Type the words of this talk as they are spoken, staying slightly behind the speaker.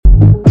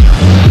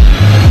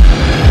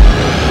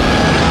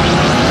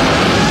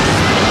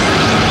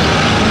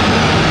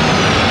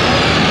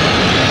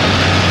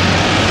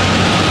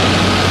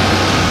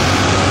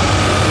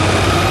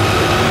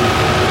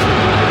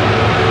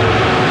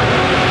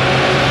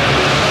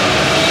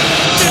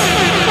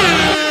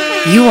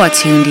You are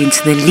tuned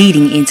into the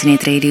leading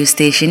internet radio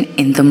station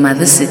in the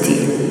mother city.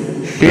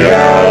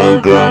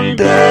 Welkom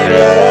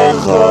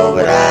terug op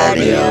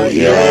Radio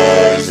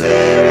Eerste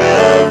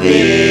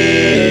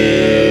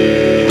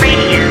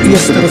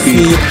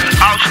rivier.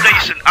 Our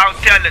station, our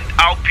talent,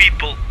 our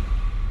people.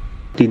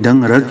 Die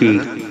ding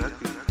rukkie.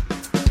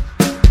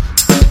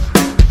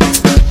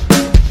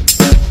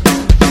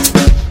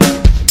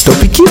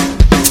 Topiekie?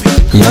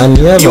 Ja,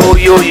 nee, Yo,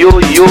 yo, yo,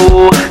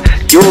 yo.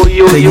 Yo,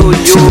 yo, yo,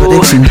 yo.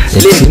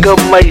 Lekker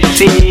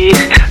meisie.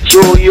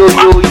 Yo, yo,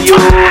 yo, yo.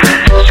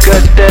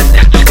 Skat dat.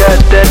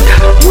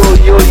 Yo,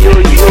 yo, yo,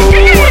 yo.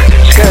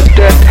 Skat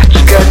dat.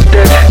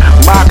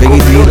 Maak op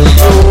yo,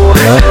 yo.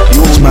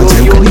 smaakt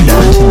zijn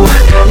kandidaat.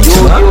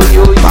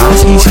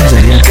 Paas iets in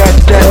zijn. Skat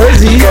dat.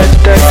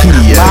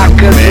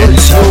 Maak op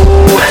yo.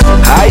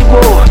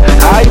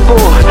 Haibo.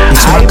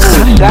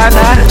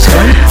 Dana.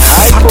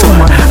 Haibo.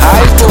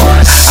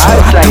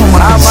 Altijd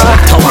mama.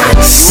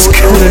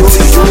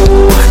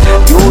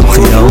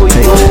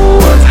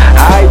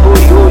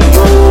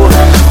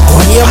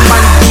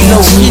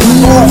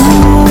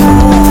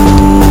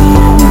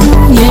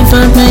 Je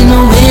valt mij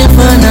nog weer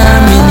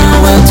vanaf en je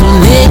wordt zo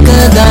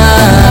lekker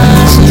daar.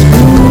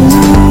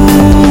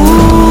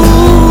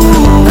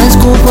 Als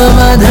kopen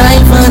wat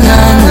drijven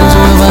aan, dan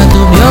zullen wat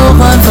op jou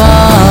gaan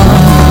vallen.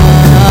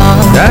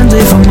 Dans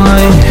even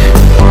mij,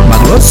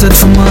 maar los het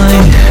van mij.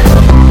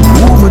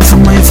 Move het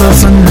van mij voor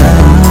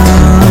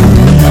vandaag.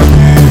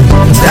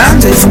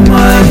 Dans even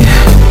mij,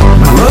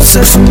 maar los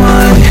het van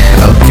mij.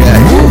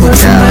 Move het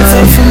van mij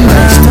voor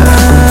vandaag.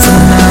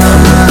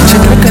 Ze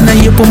trekken naar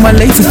je op mijn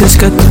leven te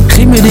skut.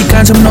 Geen meer die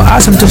kans om nog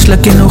asem te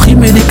slukken. Nog geen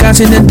meer die kans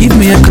in het diep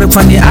meer kruk.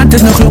 Van die aan het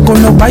is nog lok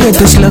om nog bij je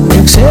te slukken.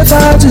 Ik zeg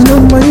het is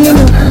nog mijne,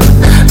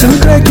 dan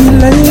krijg je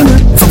lijnen.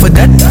 Van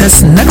dat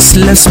is niks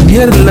les,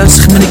 meer les.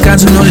 Geen meer die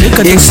kans om nog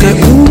lekker te zeg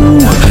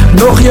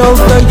nog jouw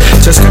tijd.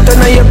 Ze schatten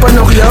naar je pa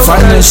nog jouw tijd.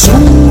 Van is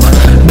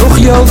nog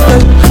jouw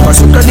tijd. Maar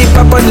zo kan die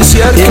papa de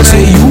sier krijgen. Ik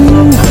zeg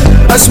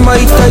as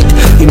my tijd.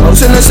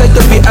 Emotion is uit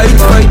op je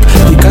uitbuit.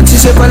 Die kans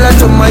is even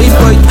laat op my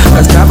buit.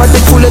 Als daar wat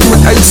ik voel het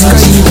moet uitskijnen.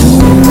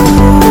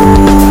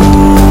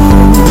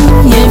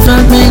 Je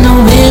valt mij nog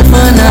weer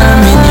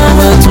vanaf en je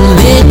wordt zo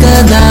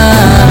lekker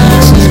daar.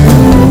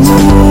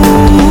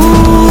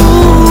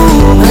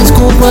 Als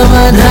kopen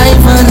wat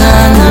drijven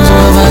aan, dan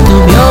zullen wat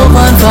op jou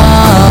gaan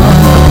vallen.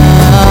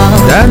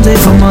 Dans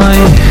even mij,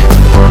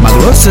 maar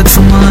los het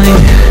van mij.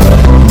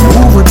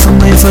 Move het van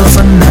mij voor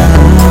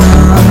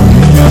vandaag.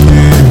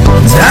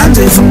 Dans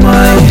even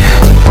mij,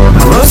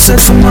 maar los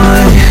het van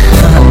mij.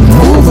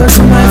 Move het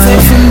van mij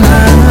voor vandaag.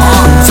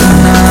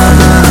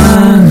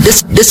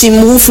 Dus die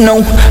move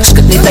nou,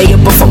 skut niet aan je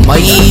pa van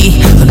mij.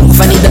 Genoeg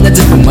van die dingen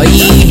zit van mij.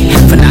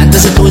 Vanavond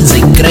is het hoe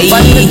zij krijg.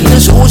 Vanavond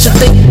is hoe ze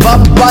tijd,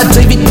 papa,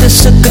 zij weet de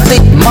sukke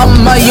tijd.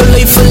 Mama, je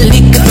leven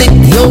lieke tijd.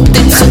 Jouw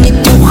tijd geniet,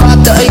 jouw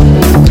gaten uit.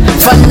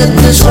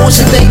 Vanavond is hoe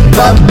ze tijd,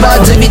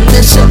 papa, zij weet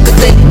de sukke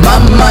tijd.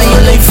 Mama,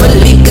 je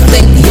leven lieke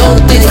tijd. Jouw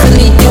tijd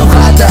geniet, jouw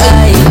gaten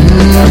uit.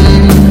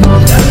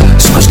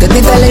 Soms skut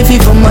niet alleen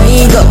vie van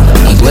mij, go.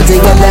 Ik wil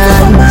zeker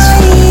dans.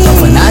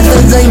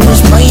 Vanavond zij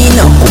moest mij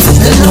nou, of is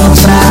dat nog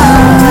vraag?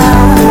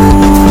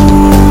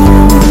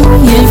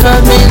 Je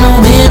valt mij nog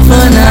weer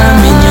vanaf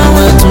en je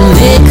wordt zo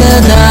lekker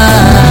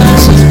daar.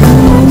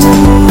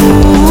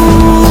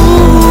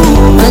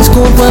 Als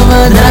kopen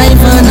wat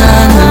drijven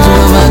aan, dan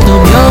zullen wat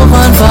op jou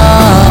gaan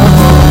vallen.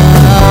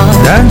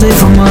 Dans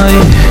even mij,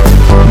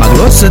 maar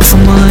los het van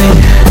mij.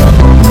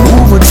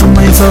 Move het van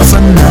mij voor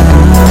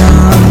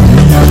vandaag.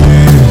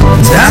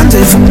 Dans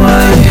even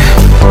mij,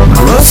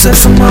 maar los het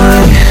van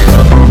mij.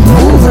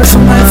 Move het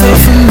van mij voor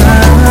vandaag.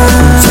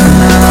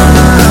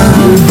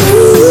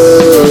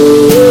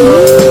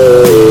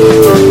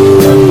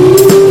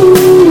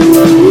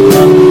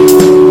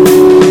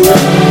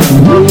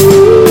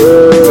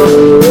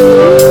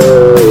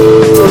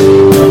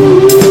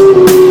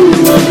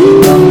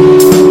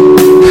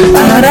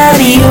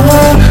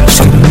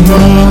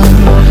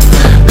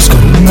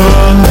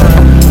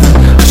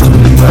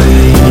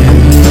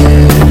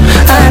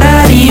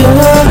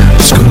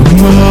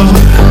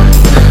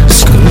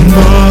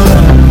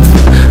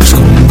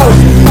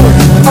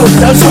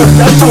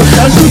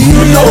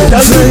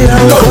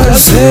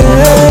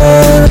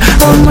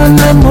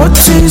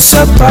 Emoties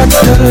apart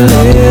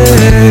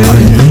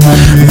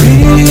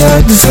wie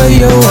het voor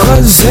jou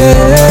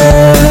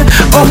gezegd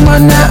om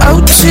mijn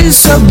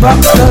oudjes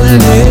apart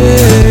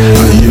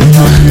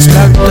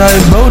slaat hij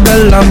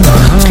boude lam,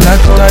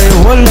 slaat hij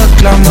holle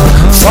klam,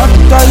 vat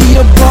hij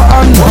je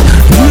aan.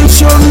 He is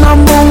your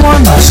number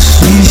one,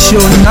 he is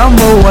your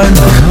number one.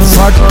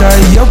 Vat hij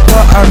je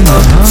aan,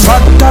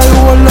 vat hij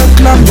holle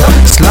klam,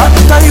 slaat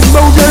hij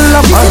boude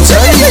lam.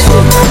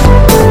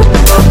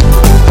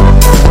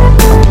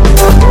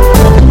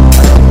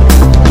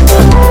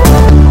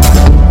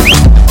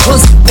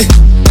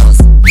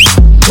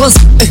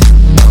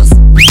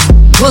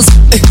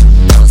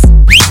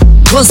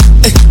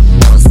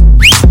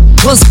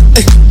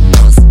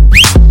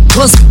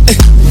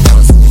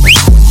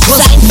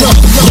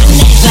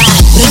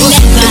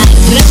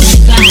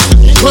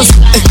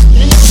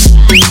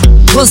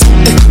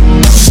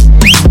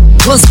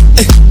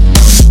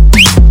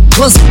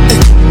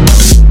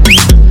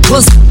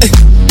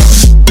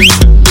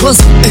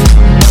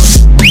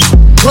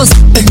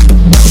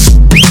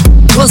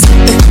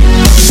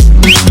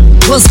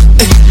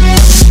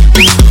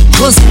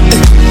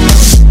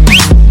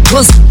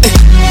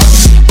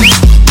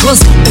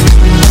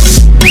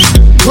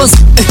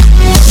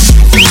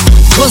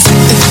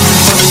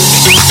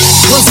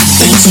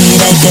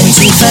 kan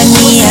zien van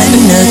die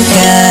andere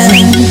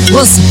kant.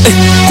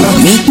 Kom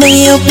niet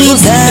mee op die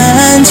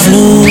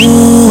dansvloer.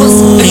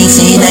 Ik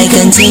zie dat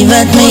kan zien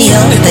wat mij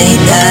altijd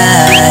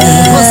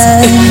draait.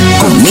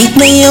 Kom niet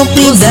mee op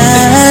die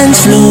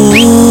dansvloer.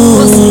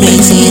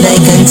 Ik zie dat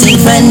kan zien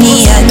van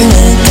die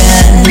andere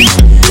kant.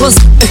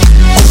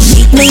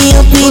 Niet mee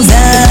op die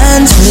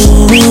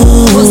dansvloer.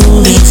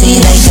 Ik zie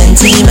dat kan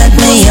zien wat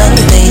mij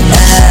altijd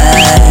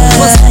draait.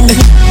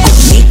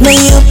 Niet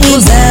mee op die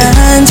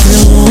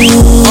dansvloer.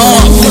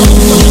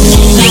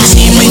 Ik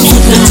zie mijn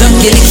voeten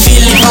zakken, ik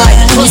feel die vibe.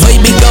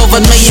 Baby girl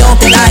wat mij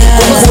altijd draait.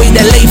 Kom gooi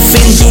de lijf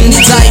in, doen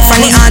die zaai. Van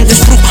die aan de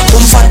sproek,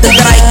 kom vat de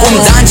draai. Kom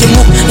dans je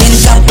moek in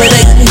dat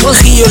bereik.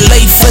 Gie je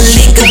lijf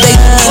verlinken date.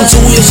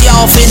 Enjoy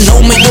jezelf en hou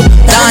mij op.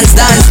 Dans,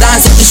 dans,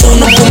 dans, ik zo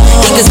nog kom.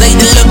 Ik is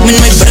duidelijk met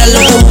mijn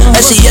brillen op.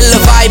 Als je hele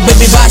vibe,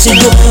 baby, waar zit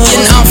je op? Je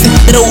af,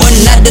 trouwen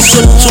naar de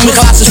zon. Zo mijn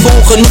glas is vol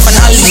genoeg van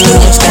al die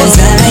stroom. Kan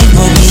zijn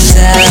voor die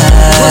zaai.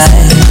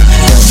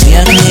 Dat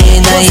weer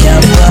niet naar je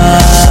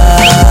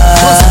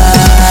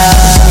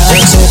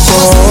Ik zeg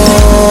kom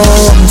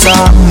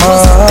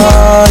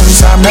samen,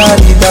 samen naar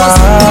die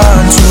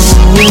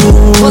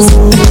dansvloer.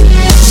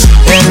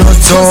 En we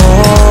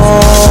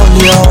toon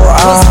jou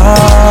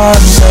aan,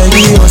 kijk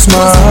die ons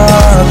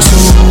maakt zo.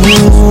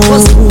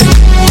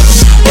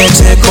 Ik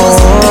zeg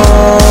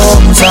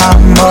kom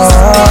samen,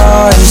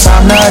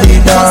 samen naar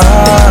die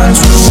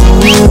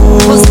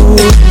dansvloer.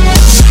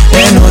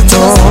 En we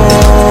toon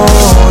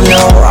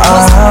jou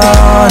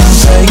aan,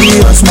 kijk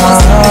die ons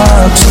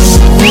maakt zo.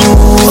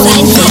 Ik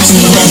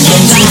zie dat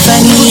kan zien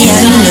van die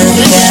andere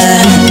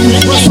kant.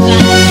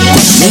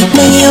 Niet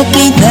mee op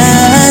die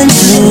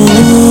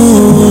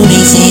dansvloer.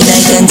 Ik zie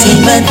dat kan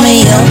zien wat mij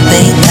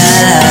altijd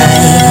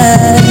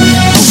draait.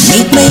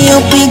 Niet mee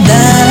op die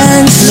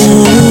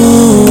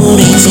dansvloer.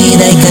 Ik zie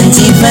dat kan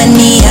zien van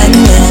die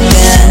andere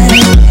kant.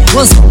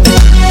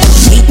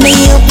 Niet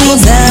mee op die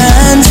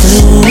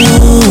dansvloer.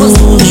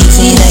 Ik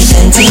zie dat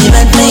kan zien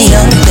wat mij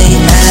altijd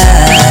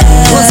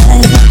draait.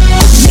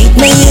 Niet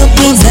mee op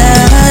die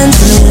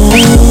dansvloer.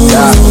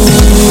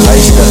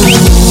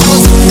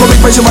 Kom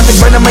ik bij zo wat ik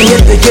bijna mijn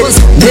hit, ik hit.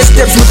 Meer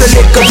steps moeten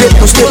lekker wit,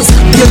 nog steeds.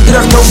 Je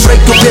terug, dan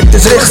breekt op dit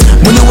is rechts.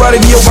 Moet nu waar ik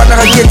niet op wat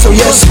naar een kid, zo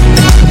yes.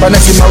 Van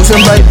als je mouse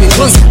en bijpje.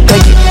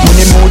 Kijk je, moet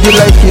niet moe die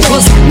lijfje.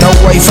 Nou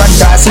wij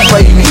fantasie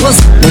bij me.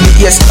 Moet niet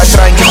eerst een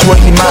traantje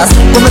gooien niet maar.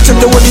 Kom ik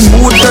zitten waar die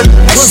moeder.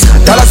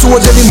 Dat is hoe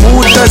het in die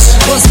moeders.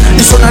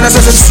 Die zon aan als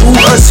het zo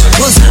is.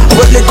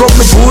 Wat lik op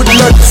met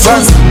hoedelijk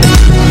van.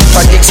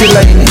 Van ik zie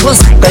lijn niet.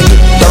 Kijk je,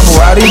 dan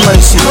waar die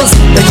meisje.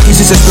 Kijk je, kies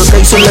is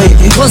kijk zo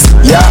lady.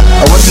 Ja,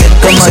 wat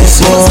lekker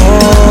meisje.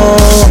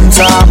 Kom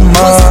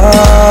samen,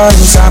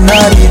 samen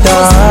naar die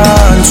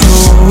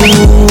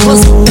dansvloer.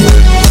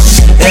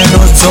 En we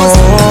toon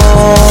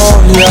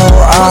jou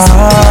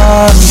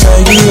aan,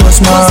 kijk die ons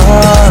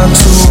maakt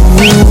zo.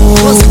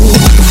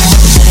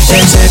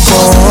 En ze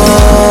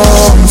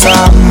kom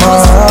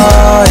samen,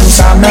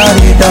 samen naar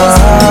die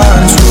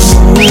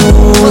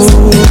dansvloer.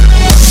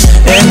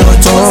 En we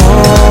toon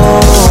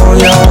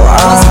jou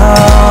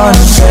aan,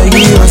 kijk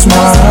die ons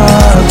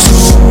maakt zo.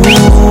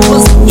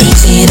 Ik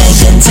zie dat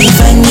kan zien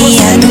van die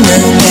andere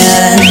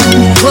kant.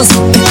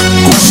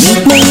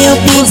 Niet mee op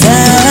die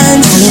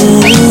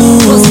dansvloer.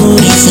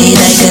 Ik zie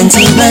dat kan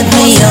zien wat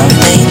mij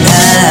altijd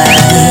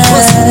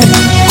draait.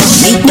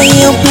 Niet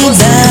mee op die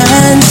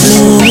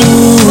dansvloer.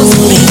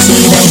 Ik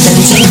zie dat kan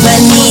zien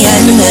van die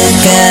andere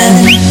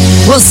kant.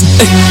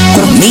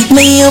 Kom niet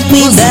mee op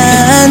die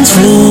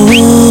dansvloer.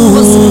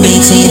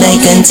 Ik zie dat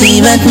kan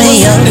zien wat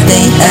mij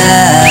altijd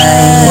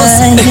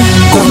draait.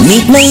 Kom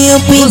niet mee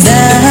op die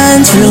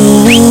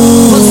dansvloer.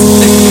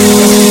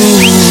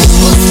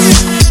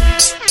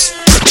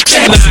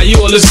 And now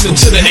you're listening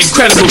to the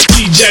incredible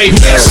DJ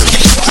Mriv.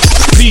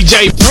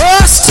 DJ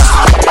Mriv.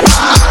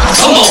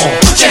 Come on,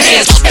 put your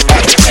hands up.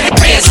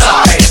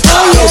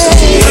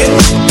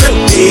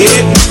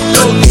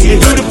 Go ahead,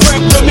 do the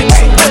break for me. Go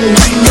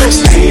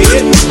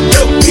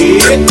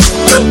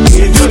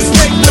ahead, do the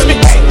break for me.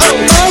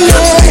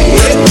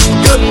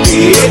 Go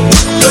ahead,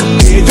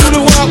 do the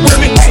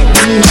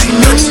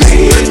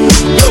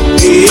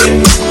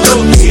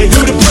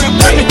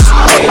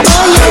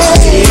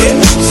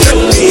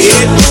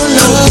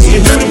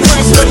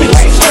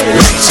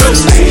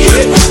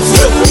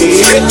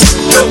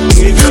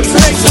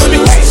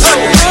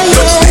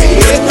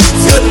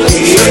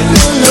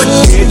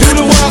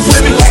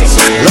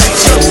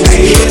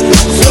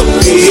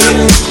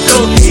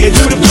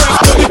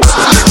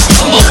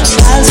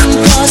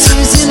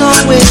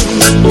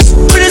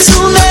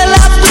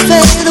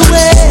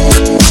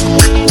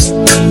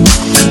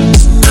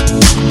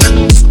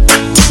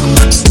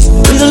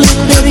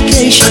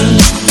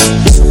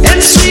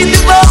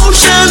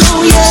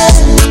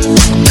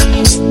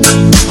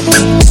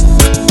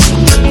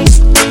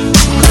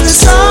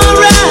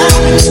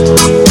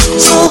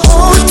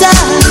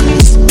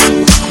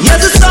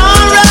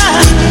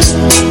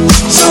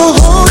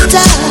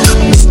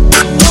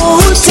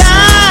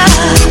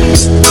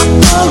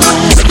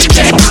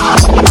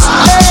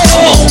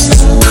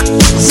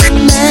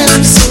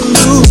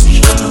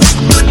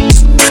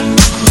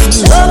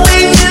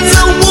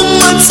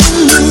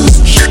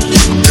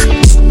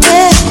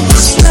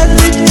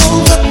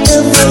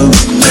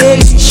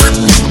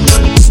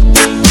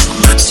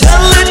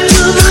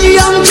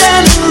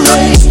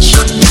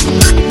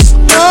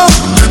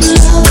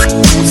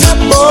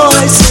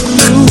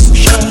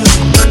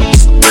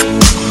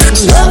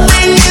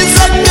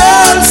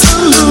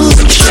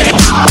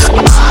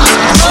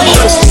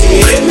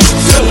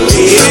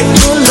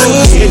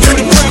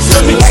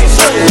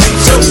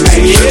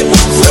ahead,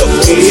 go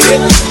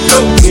ahead, go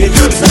ahead,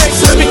 do the snake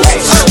with me.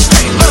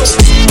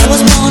 I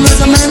was born as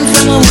a man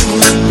from a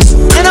woman,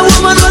 and a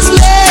woman was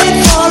made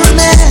for a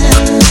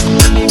man.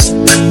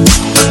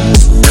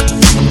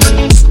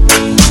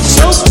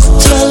 So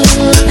put your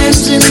little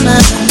hands in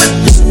mine.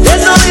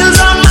 There's no hills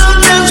or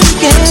mountains we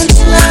can't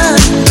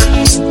climb.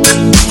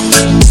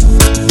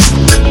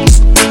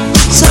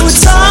 So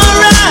it's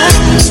alright,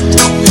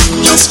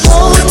 just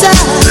hold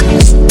tight.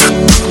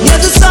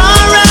 Yes, it's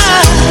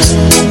alright,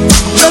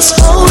 just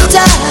hold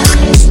tight,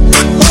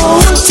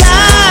 hold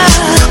tight.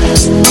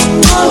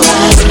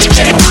 Alright,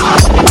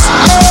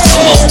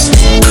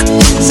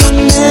 it's a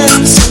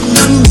man's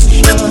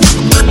solution.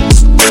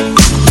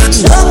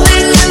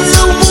 Loving is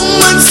a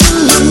woman's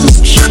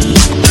solution.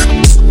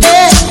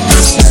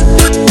 It's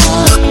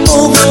all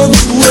over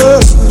the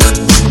world.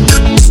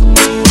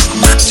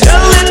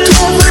 Tell it to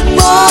every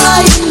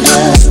boy and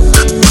girl.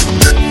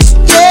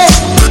 Yeah,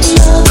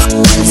 love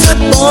is a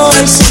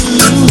boy's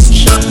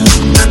solution.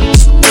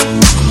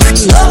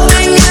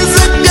 Loving is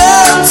a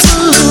girl's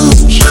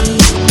solution.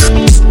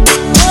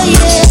 Oh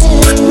yeah,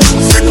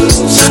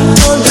 solution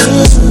for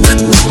love.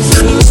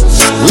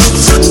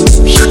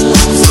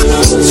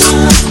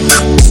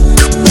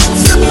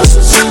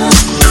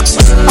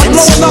 I'm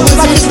blowing up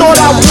like you thought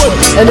I would.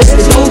 And if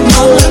you don't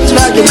know,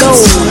 now you know,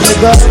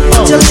 nigga.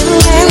 Put your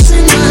little hands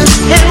in mine,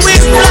 and we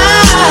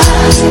fly,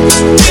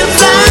 we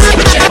fly.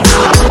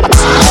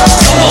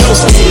 Go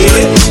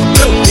ahead,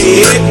 go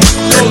ahead,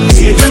 go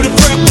ahead, do the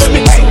prep with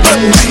me. Go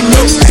ahead,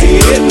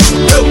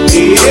 go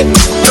ahead,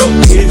 go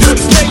ahead, do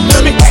the snake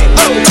with me. Go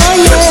ahead,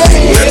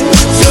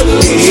 go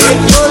ahead,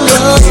 go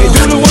ahead,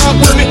 do the walk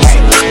with me.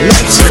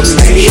 Let's go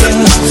ahead,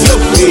 go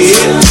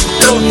ahead,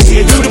 go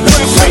ahead, do the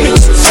prep with me.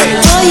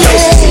 Go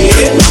ahead,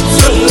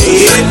 go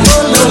ahead, go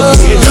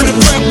ahead, do the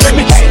prep with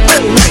me. Go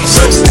ahead,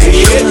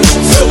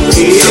 go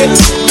ahead,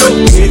 go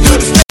ahead, do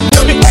the snake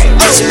with me.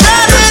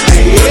 Spread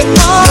it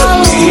all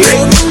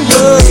over the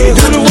world.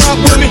 Do the walk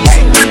with me.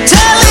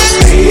 Tell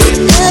it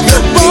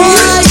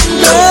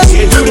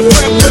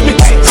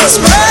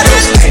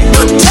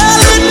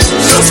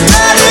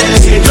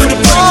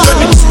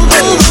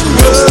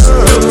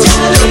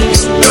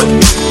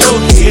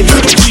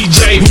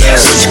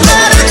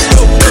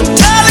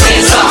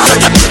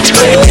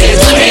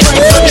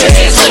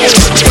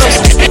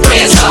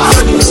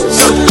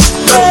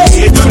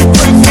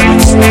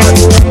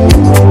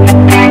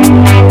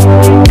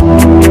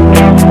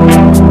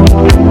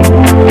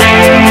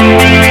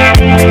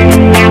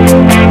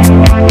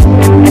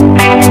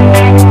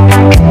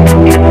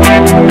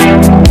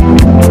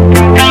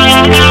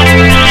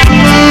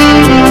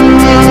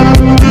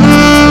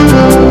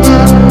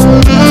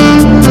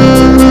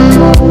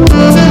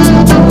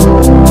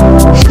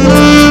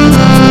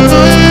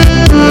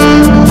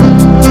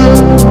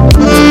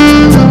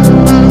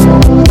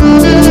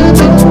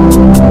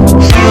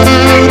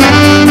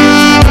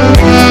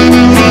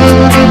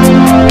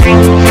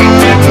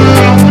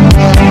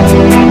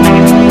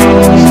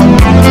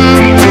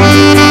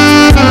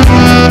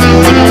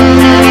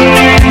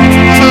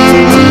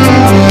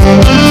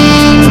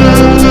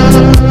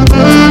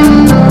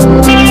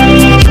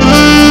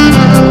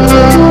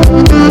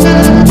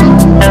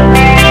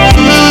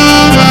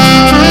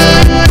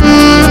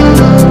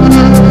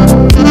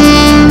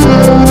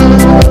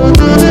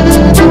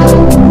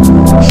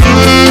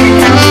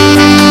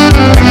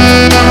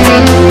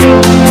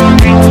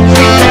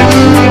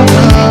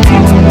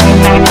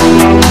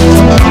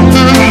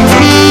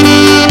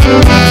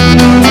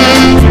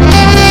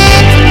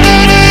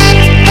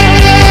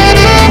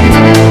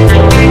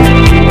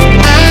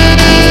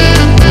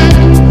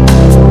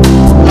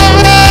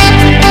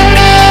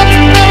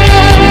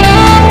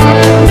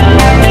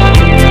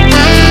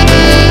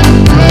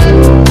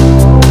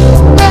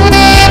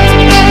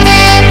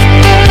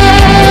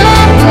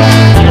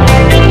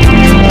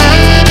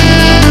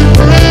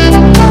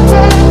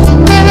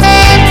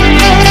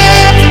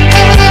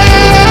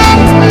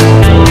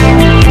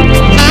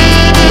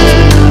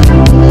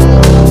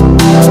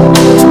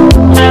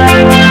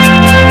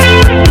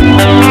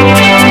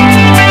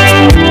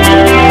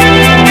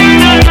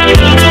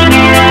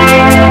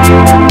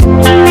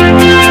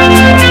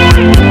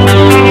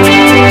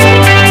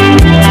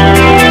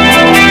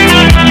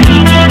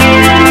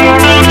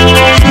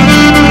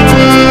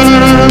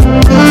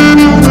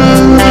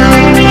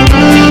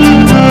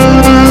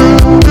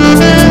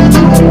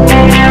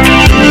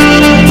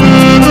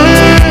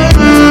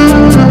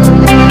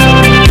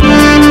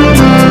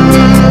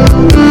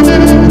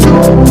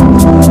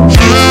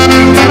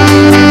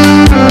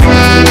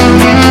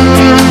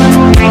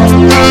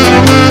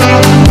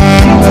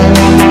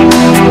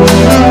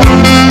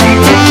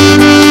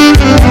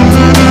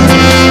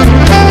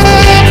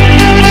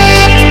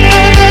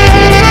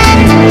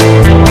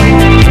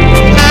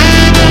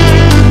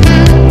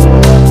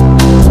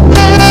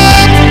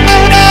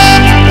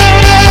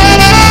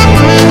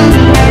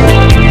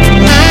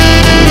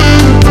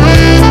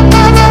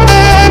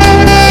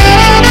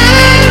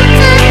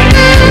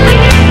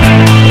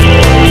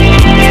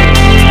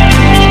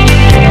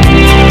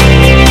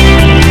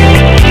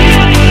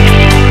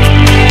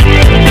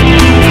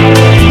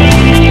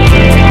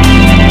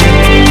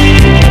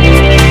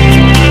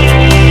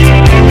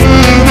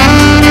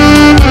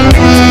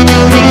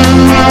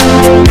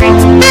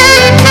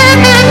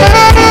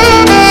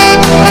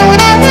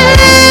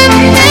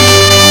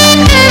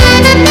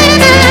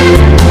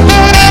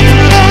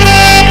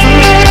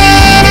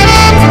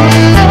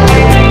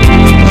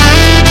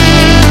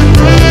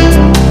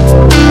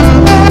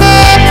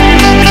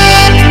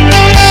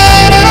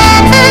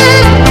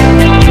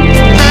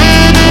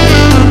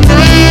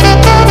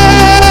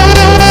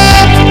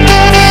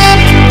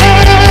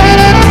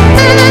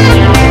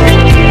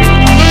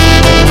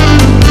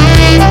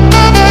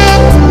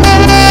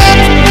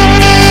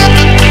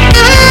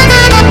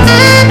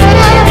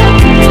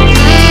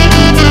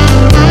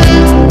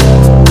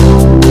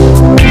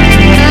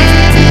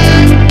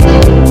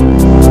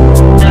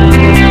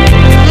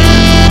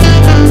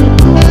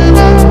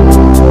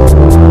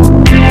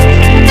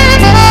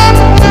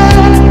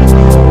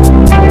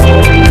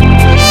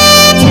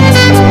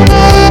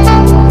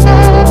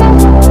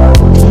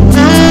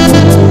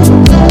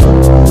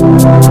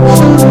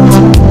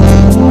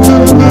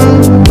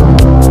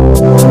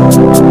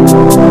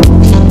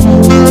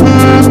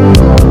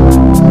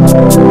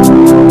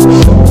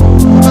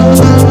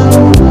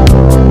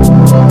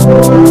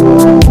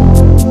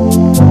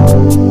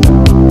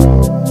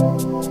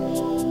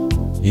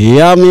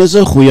Ja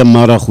mensen,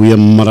 goeiemiddag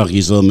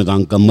hier zo met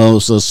Anke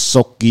Moses,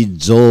 Sokkie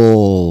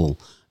Jol.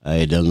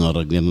 Hij denkt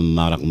ik neem een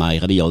mark, maar ik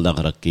ga die al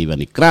dag raken. Want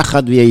die kracht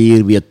gaat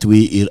weer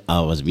 2 uur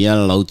af. Was meer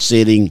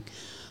loadshedding.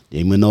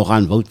 Je moet nog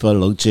aan vote voor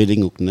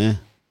loadshedding ook, ne?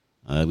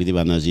 Weet je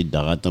wanneer ze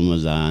daar gaat om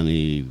zijn,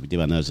 weet je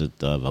wanneer ze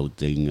het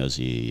voting, als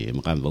je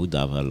moet gaan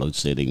voten voor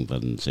loadshedding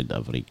van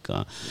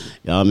Zuid-Afrika.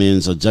 Ja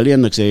mensen,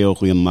 Jillian, ik zei jou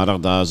goeiemiddag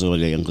daar zo,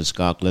 je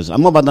ingeskakeld is.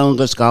 Allemaal wat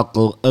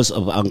ingeskakeld is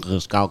of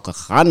ingeskakeld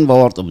gaan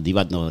wordt, of die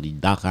wat nog die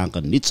dag gaan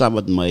genieten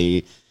met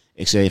mij.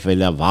 Ik zei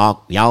veel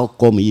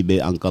welkom hier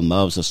bij Anke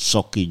Moses,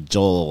 Sokkie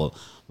Jol.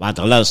 Wat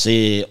hulle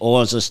sê,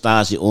 onze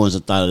statie,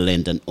 onze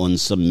talenten,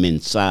 onze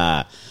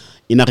mensen.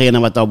 Inagene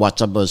wat een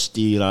WhatsApp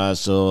bestuur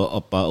so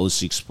op 064-536-9095.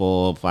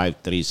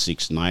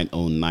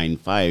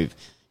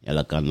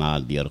 Julle kan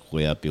naar die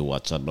gooi op je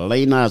WhatsApp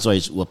lijn, zo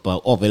is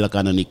open. Of julle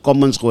kan in die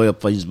comments gooi op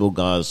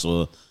Facebook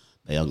so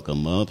bij Anke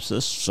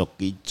Moses,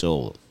 Sokkie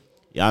Jol.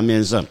 Ja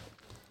mensen.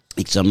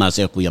 Ik zal maar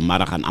zeggen,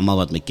 goeiemiddag aan allemaal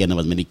wat me kennen,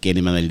 wat me niet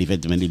kennen, met mijn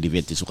liefheid,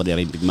 die zoeken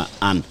die me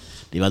aan.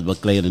 Die wat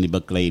bekleiden en die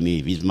bekleiden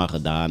niet, wie is maar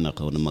gedaan,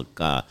 gewoon in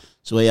elkaar.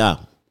 Zo ja,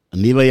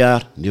 een nieuwe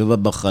jaar, nieuwe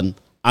begin,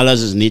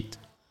 alles is niet.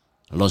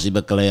 Los die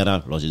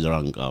bekleiden, los die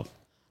drank af.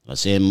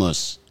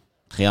 Lasemos,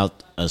 geld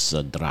is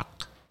een drak.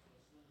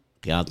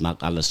 Geld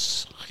maakt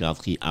alles,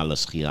 geld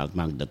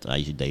maakt dat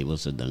als je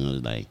duivelse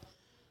dingen doet.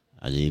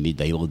 Als je niet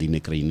duivel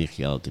dient, krijg je niet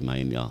geld in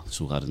mijn, ja,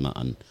 zo gaat het maar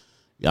aan.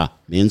 Ja,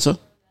 mensen.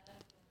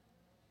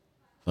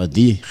 Voor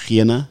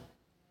diegene,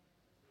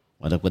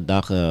 wat ik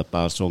vandaag een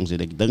paar songs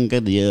zit, ik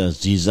denk die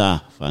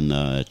Ziza van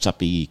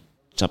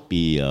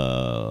Chappie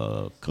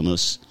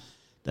Knus.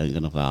 Denk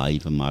ik nog wel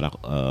even maar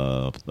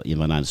een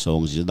van de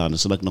songs. Dan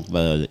zal ik nog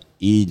bij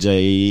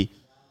EJ,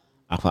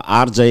 van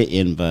RJ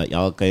en bij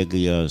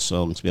elke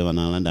songs spelen.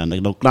 Dan ben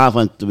ik nog klaar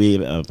van 2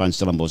 van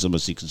Stellenbosch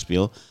muziek te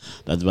spelen.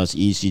 Dat was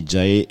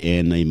ECJ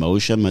en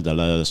Emotion met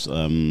de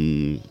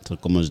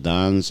Commerce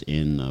Dance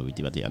en weet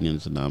je wat die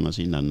andere namen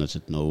zijn. Dan is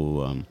het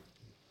nou...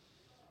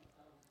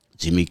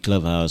 Jimmy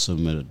Clubhouse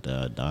met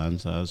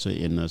Dancehouse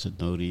en is het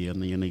nou die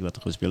ene wat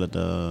gespeeld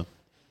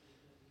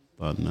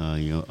van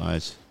Your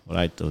Eyes.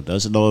 Right, dat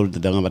is nou de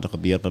dingen wat er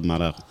gebeurt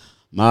vanmiddag.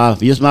 Maar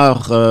wees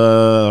maar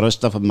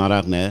rustig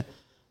vanmiddag, nee.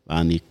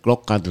 Want die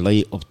klok gaat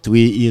luiden op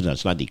 2 uur, dan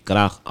slaat die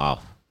kracht af.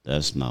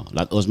 Dus nou,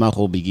 laat ons maar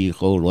gewoon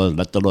beginnen,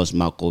 laat ons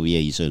maar gewoon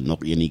weer is er nog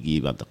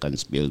enige wat er kan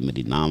spelen met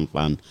die naam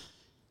van...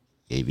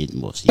 Je weet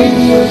mos. No, I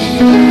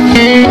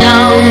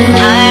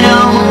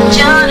don't want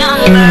your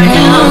number,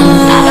 no.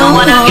 I don't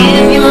wanna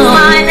give you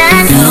mine, no.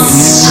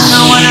 I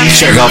don't wanna...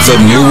 Check out the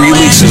new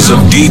releases of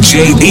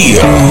DJ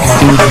Dio.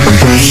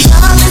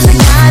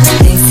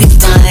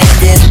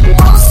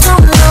 Also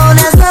known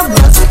as a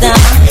buster.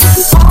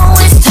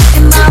 Always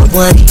talking about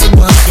what he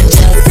wants and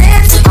just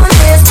dance on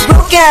his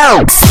broke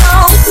out. So,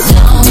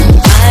 no,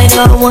 I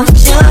don't want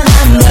your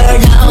number,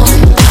 no.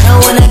 I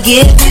don't wanna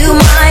give you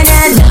mine,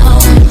 and no.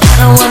 I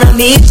don't wanna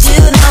meet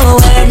you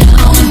nowhere,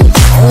 no.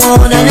 Don't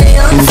want any of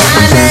your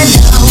time, and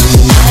no.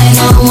 I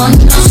don't want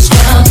no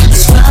scrub.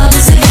 Scrub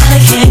is a guy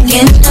that can't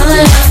get no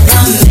love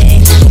from me.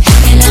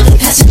 Hanging out the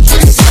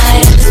passenger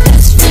side of his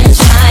best friend's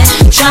ride,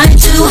 trying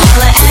to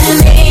holler at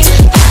me.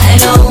 I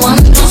don't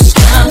want no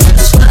scrub.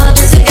 Scrub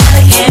is a guy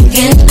that can't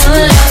get no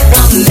love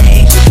from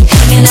me.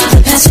 Hanging out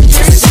the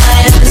passenger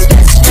side of his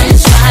best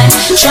friend's ride,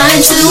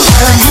 trying to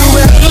holler at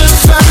me.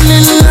 Fall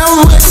in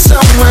love with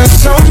someone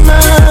so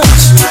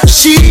much.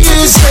 She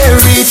is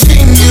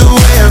everything you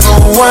ever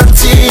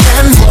wanted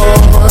and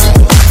more.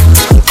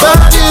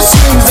 But it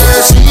seems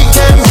that she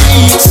can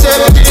be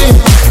accepted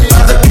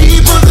by the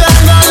people that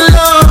I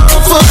love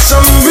for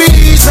some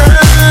reason.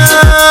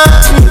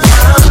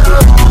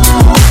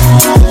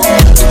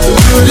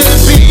 Could it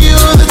be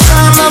all the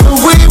time I'm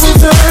away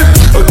with her?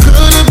 Or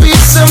could it be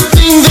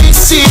something they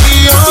see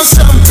or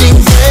something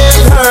they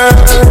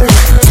heard?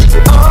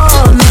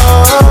 Oh no,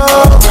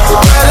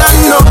 but I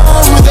know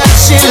that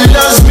she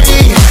loves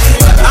me.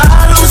 But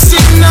I don't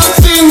see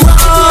nothing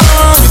wrong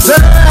with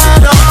her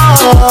at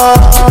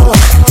all.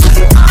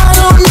 I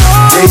don't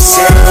know. They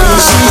say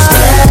she's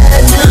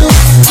bad news.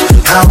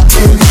 How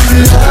can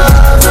you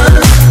love her?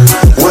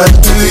 What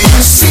do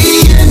you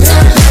see in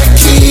her that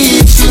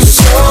keeps you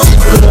so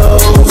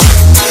close?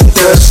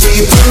 Does she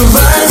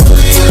provide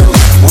for you?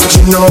 Would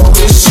you know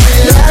if she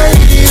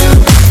like you?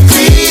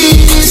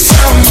 Please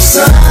tell me,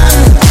 son.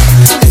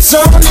 It's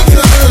only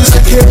 'cause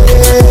I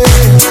care.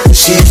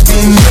 She's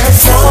been there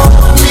for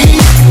me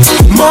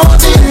more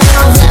than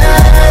I've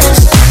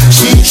asked.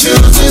 She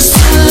chooses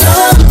to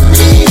love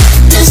me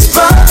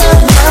despite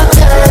my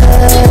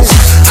past.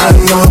 I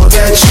know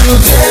that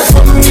you're there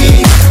for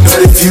me, but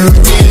if you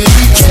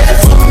really care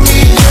for me,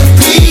 then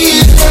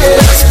please let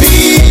us be.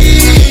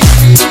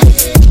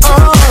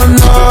 Oh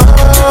no.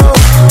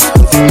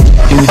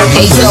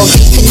 Hey yo,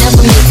 they could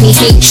never make me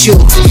hate you.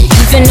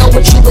 Even though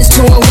what you was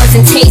doing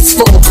wasn't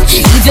tasteful.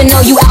 Even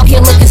though you out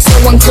here looking so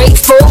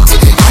ungrateful.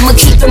 I'ma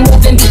keep it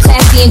moving, be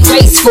classy and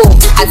graceful.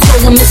 I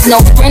told them it's no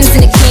friends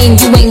in the game,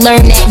 you ain't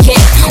learned that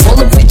yet. All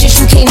the bridges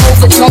you came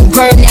over, don't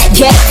burn that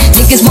yet.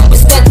 Niggas want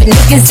respect, but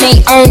niggas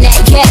ain't earned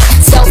that yet.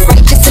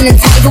 Self-righteous in the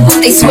title, but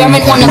they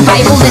swearing on the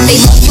Bible that they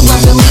love you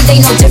and really they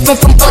no different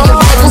from all your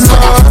rivals.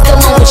 But I still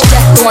know what's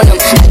left on them.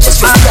 I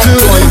just respect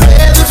on them.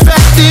 Bear the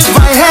fact if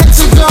I had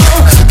to go,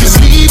 'cause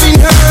leaving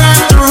her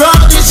after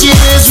all these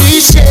years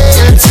we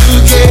shared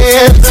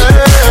together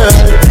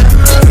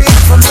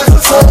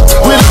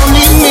would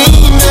only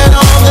mean that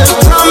all the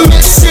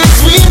promises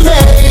we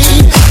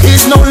made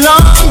is no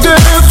longer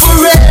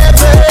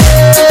forever.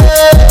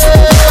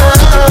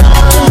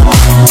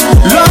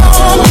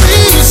 Lord,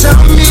 please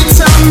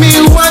tell me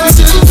what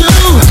to do.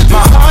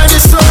 My heart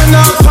is torn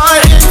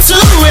apart in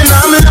two and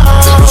I'm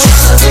lost.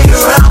 Trying to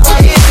figure out why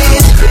it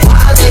is,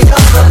 why they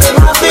don't up in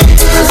my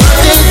business.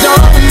 They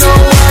don't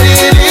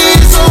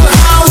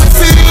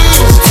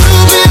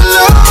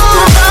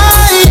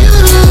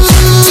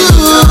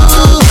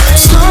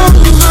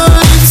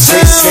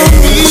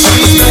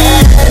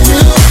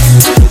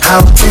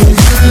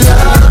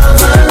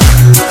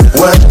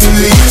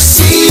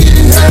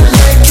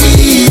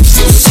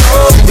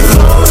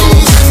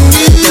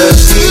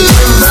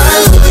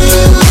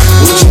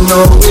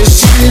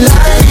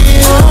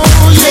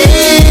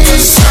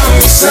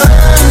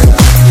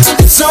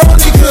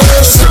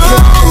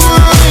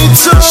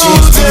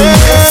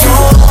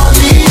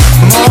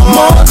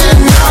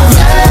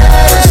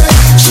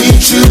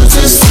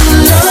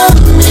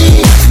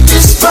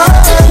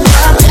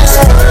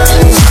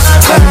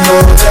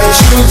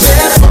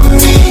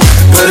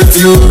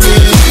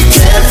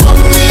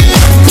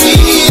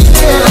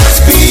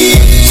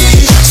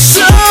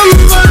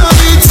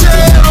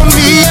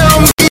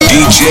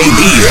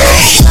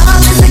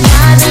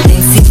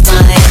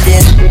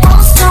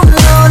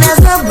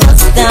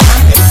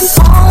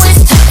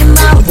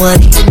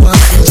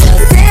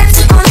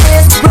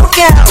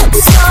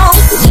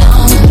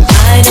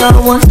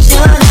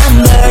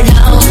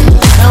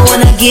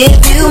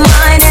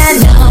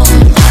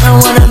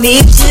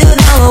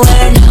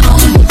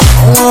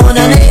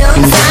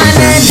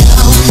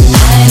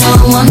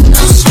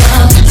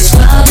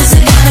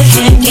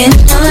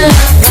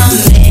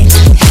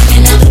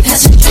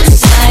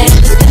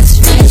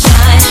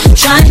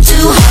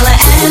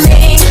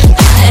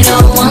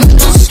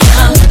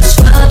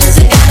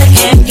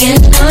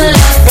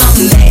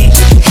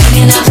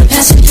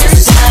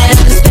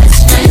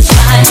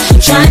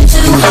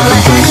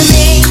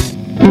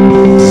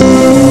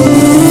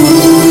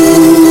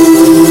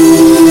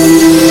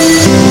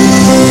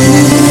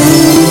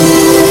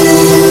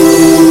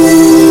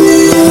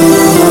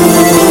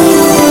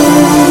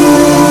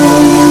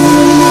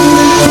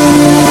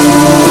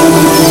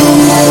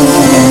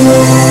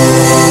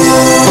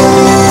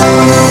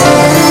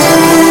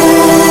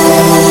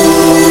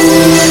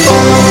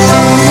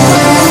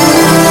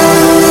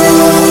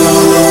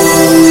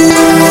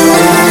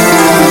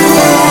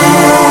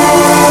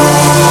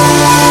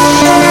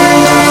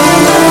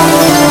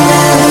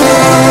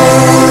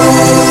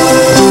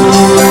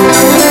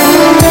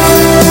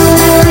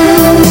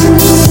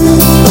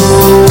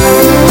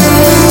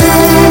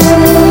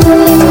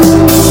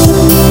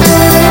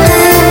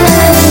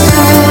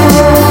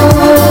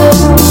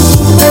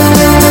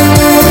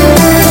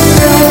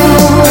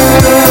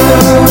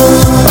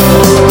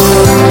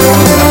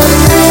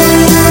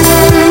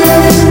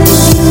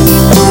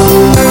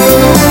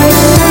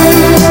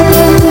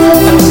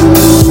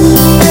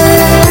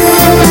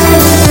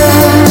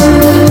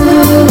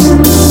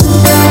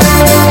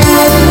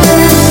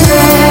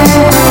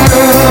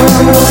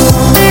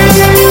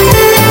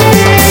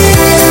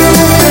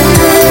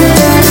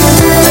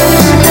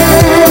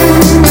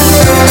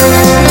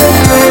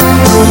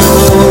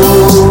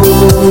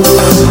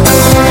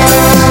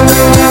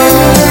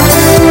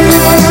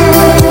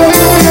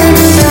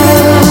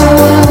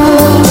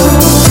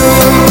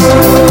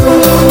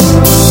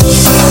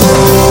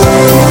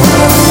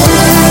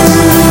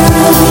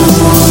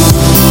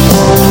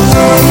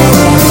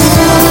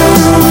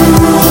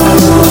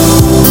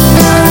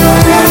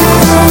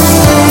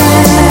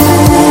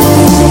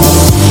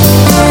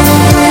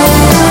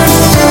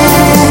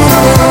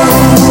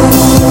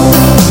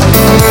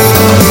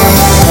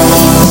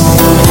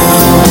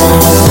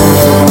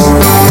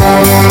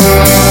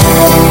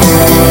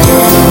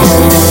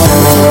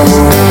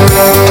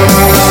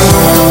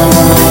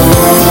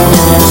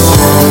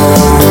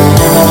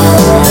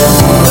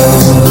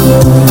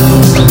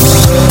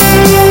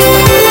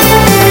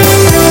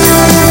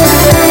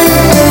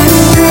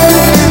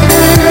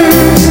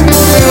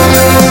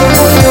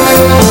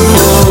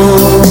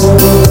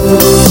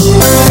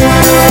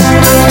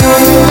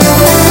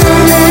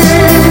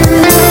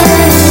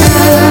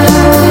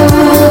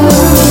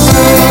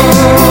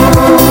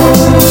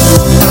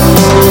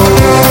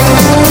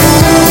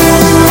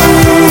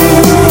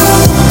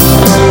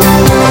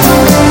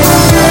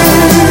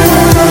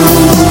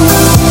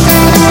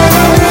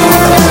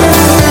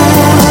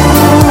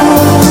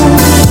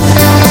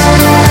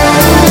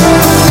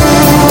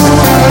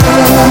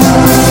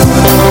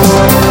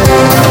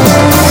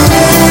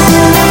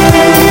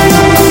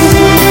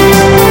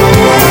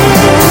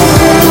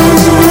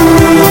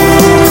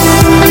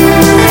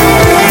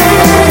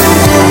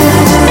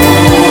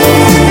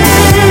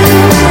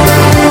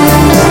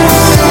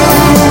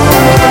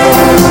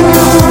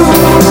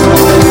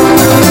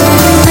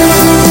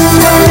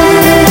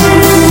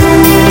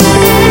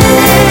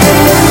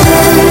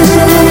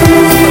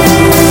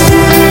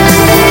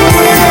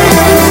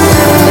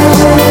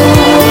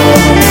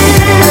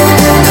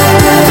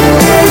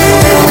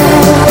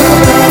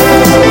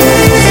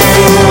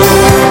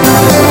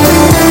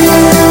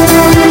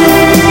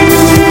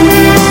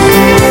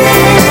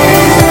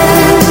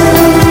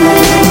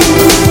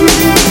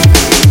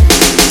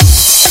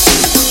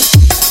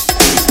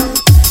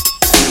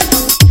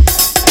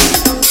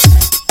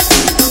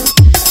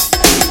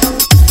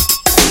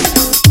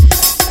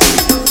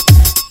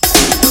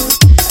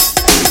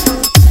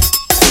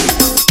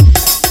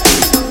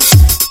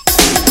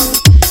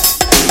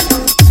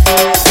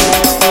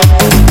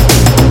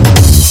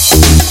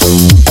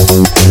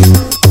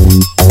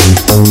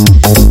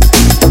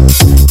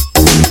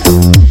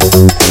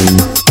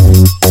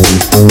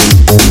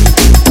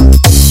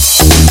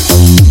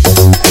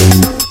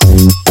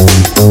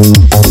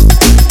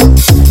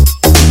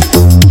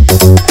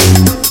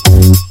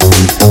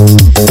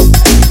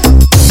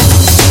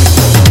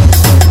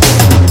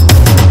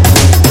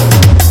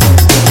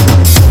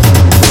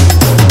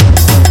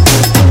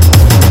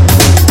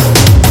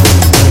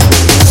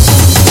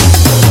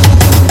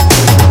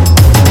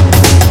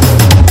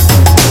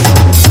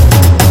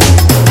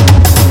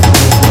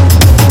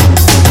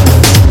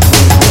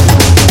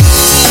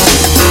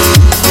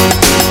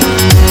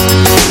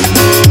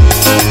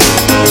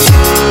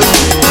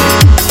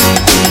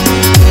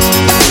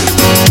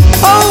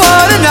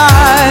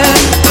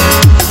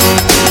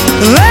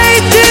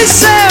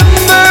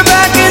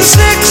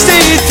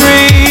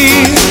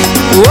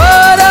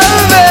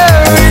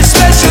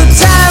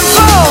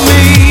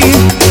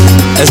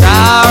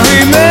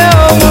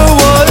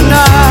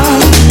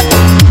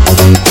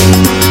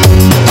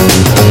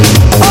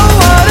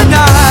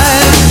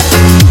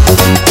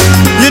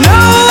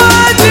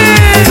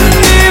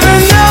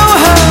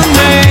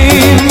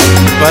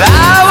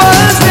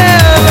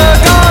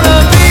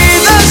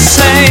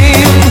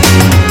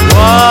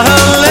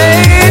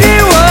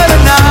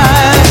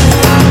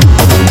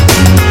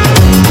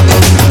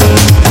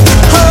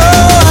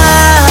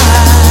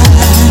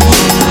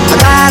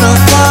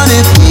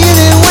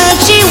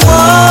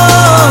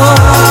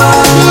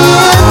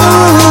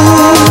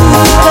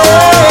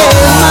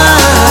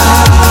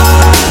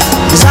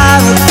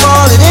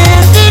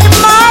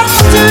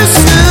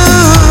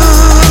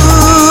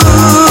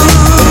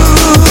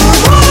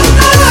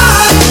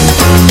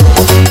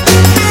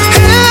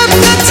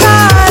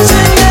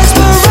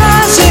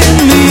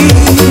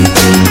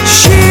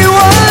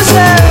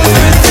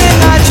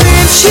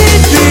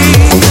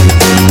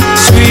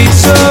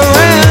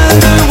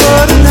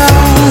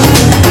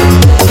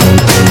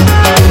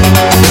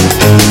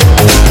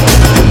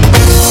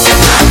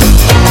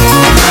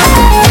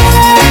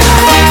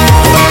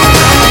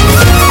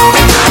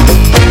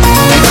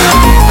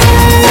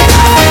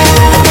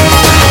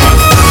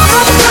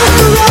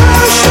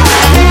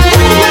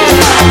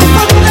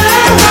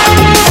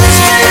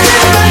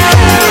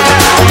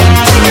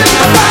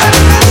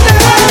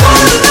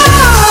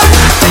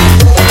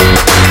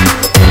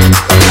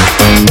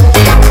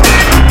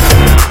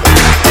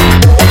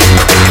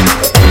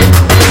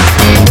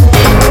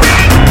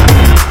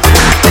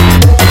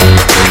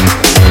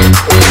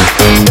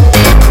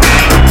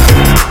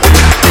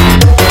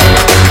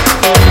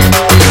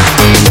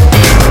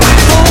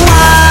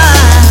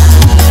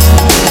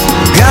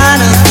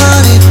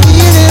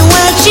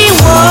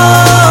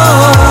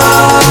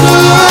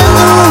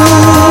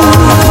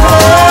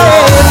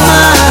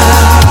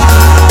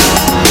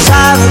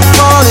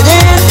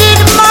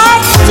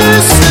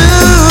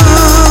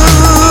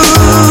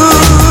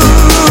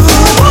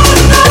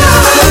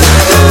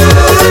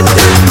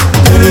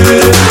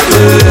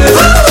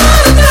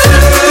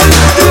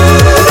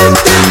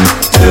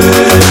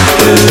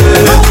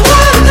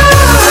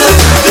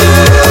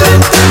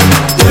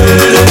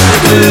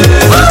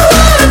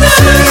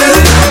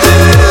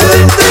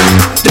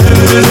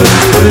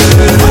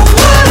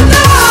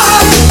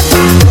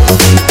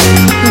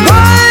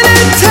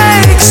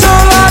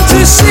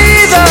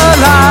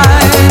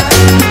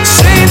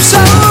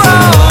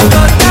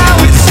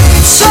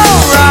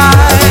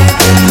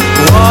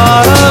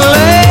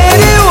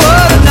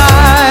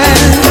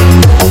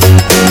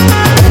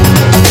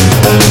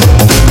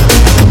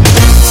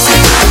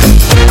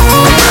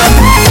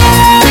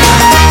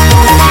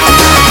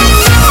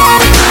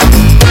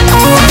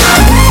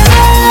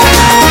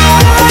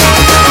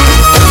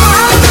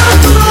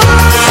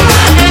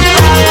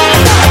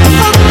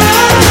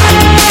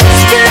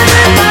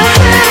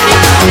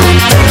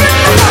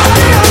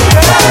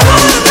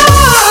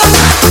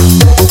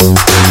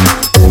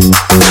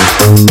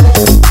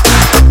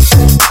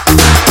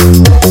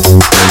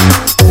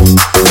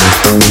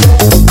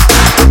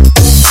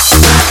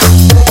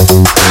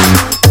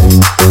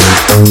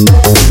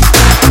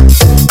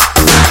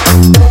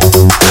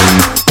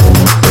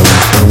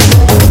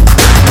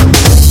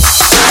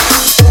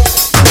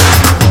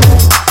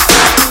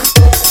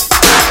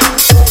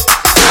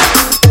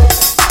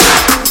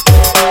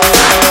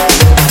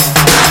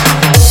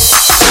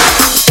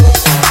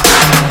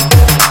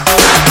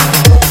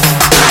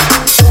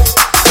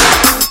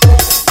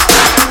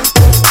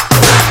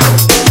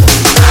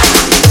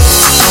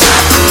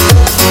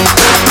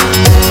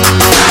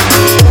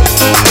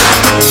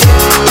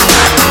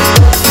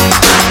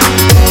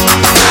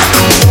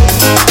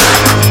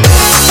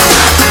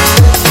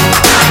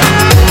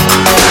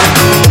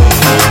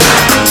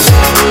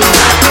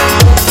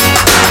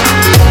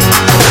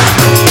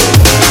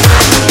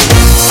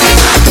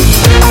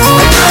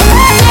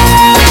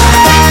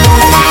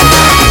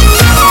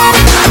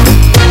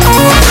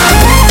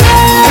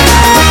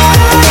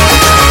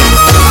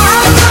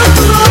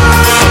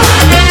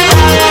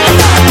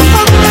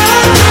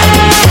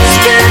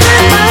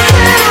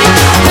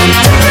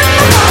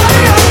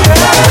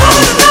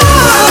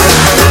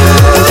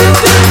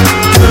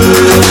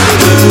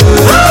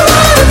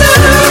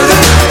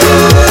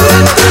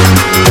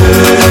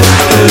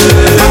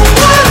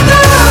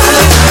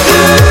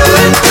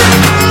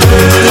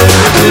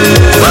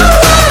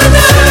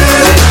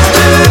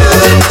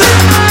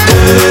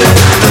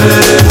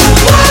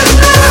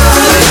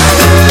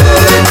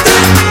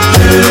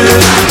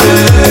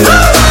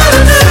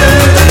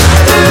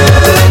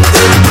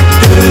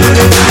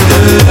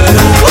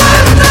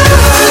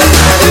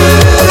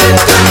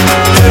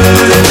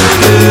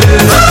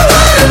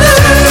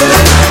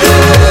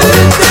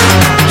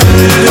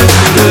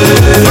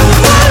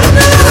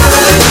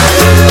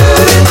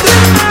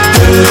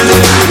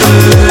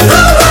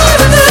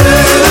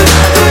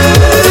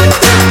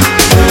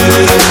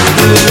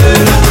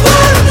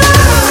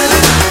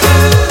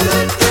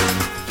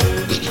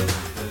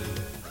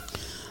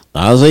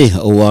Asi,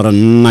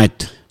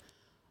 overnight,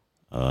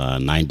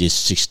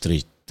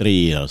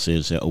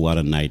 1963,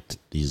 overnight,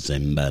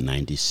 December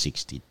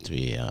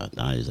 1963,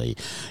 daar is hij.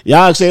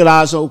 Ja, ik zeg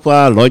daar zo,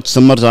 Lloyd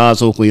Summers, daar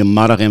zo,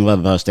 goeiemorgen,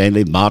 en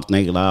Stanley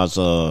Bartnek, daar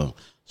zo.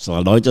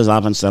 Lloyd is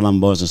daar van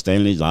Stellenbosch, en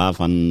Stanley is daar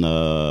van,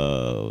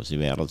 zijn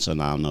wereld zijn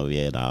naam nou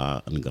weer,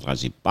 daar in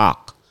Grassy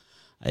Park.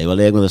 Hij wil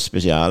eigenlijk een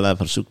speciale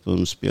verzoek voor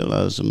hem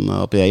spelen, als hem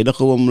op je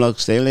huidige ogenblik,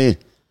 Stanley.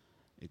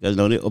 Ik is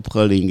nog niet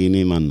opgelinkt,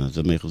 nie, man. Ze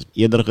hebben mij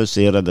eerder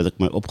gezegd dat ik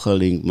mij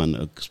opgelinkt,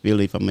 man. Ik speel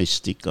even van mijn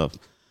stick af.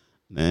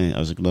 Nee,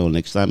 als ik nou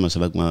next time,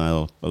 zal ik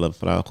maar willen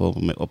vragen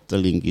om mij op te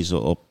linken zo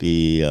op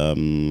die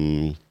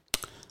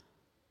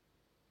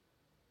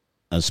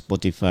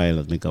Spotify.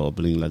 Dat ik kan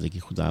oplinken, dat ik je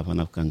goed daarvan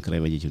af kan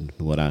krijgen wat je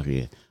nodig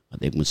hebt.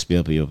 Want ik moet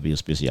spelen voor jou, voor je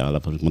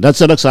speciale verzoek. Maar dat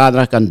zal ik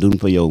zaterdag kan doen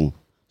voor jou.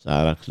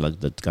 Zaterdag zal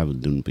ik dat kan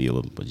doen voor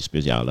jou, voor die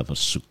speciale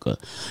verzoeken.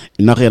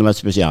 En nog een wat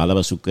speciale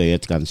verzoeken, je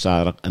kan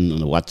zaterdag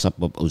een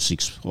WhatsApp op 064-536-9095.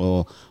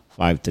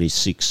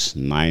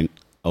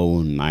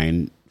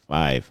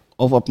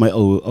 Of op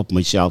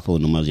mijn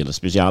cellfoonnummer, als je een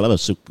speciale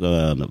verzoek wil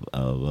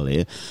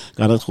hebben,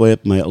 kan het gooien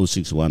op mijn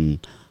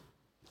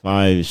 061-568-80028.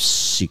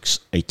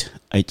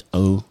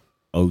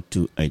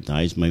 Dat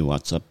is mijn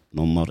WhatsApp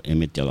nummer en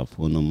mijn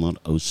telefoonnummer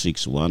 061-568-80028.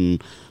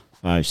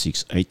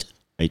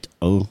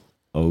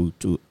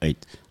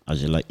 Als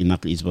je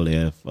nog iets wil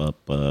hebben op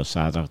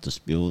zaterdag te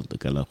spelen, dan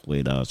kan je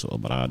gooien daar zo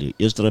op radio.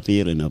 Eerst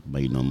repeer en op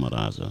mijn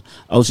nummer.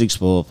 064-536-9095.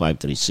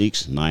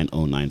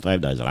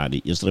 Dat is radio.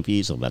 Eerst repeer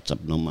is een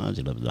WhatsApp nummer. Als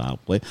je dat daar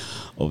gooit.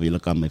 Of je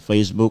kan met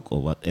Facebook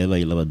of whatever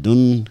je wil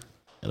doen.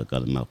 Je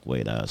kan het nog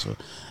gooien daar zo.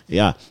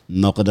 Ja,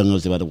 nog een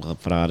ding wat ik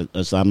gevraagd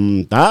is.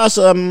 Daar is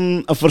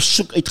een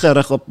verzoek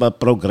uitgericht op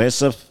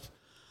Progressive.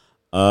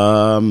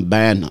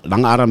 band,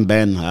 langarm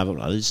band,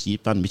 alles die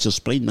van beetje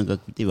spreid dan ik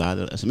weet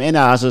wat. As men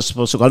as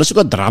hulle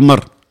soek 'n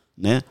drummer,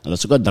 né? Hulle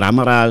soek 'n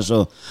drummer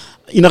so.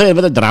 Enige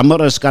wat 'n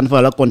drummer is kan vir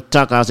hulle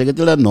kontak as ek het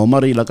hulle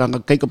nommer, hulle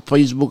kan kyk op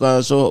Facebook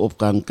so of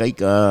kan kyk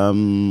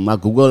maar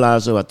Google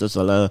so wat is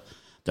hulle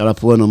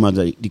telefoonnommer.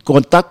 Die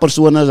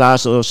kontakpersoon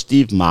is so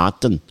Steve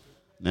Martin,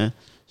 né?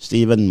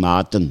 Steven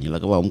Martin, jy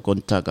kan hom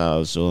kontak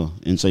also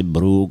in sy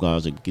broer,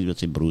 as ek weet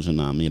sy broer se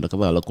naam, jy kan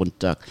hulle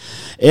kontak.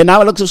 En nou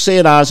wil ek so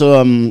sê daar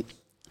so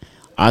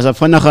as 'n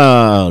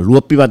vinnige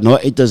loopie wat nou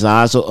uit is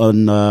daar so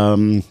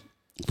 'n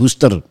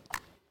booster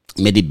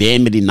met die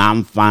band met die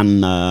naam van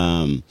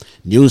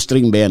New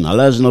String Band.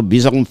 Hulle is nou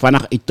besig om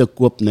vinnig uit te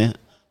koop, né?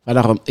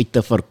 Vinnig om uit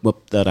te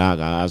verkoop te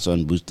raak, so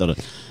 'n booster.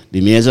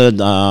 Die mense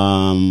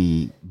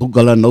boek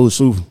hulle nou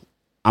so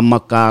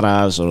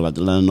Amakara, so wat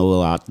hulle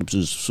nou hardloop,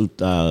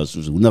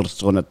 soos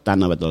 100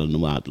 tanden wat hulle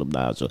nou hardloop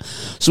daar.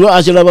 So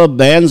as julle wel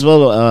bands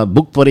wil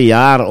boek voor een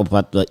jaar, of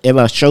wat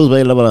ever shows wil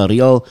julle wel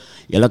real,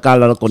 julle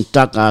kan hulle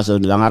kontak as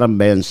langere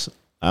bands,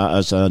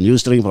 as New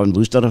String van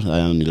Booster,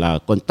 en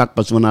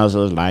kontakpersoon as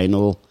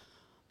Lionel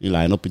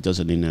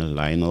Peterson en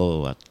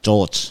Lionel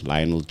George,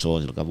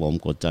 julle kan hom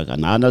kontak.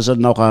 En dan is het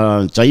nog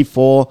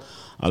J4,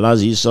 hulle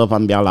is hier so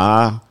van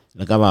Bella.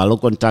 Je kan wel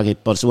contact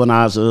met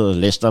personen zoals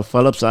Lester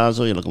Phillips,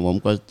 je kan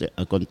hem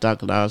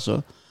contact daar,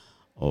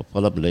 of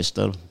Philip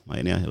Lester,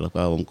 maar ja, je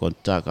kan hem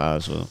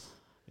contact zo.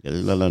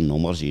 Je kan een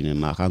nummer zien,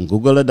 maar gaan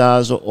googlen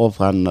daar zo, of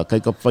gaan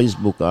kijken op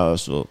Facebook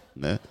zo.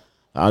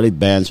 Al die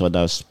bands wat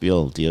daar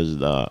speelt, die is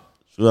daar.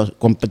 So,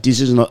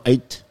 competities nog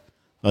uit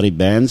voor die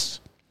bands,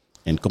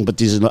 en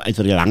competities nog uit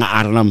voor die lange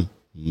arm.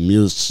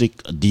 Music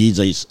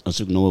DJ's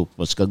as ek nou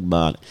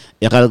beskikbaar.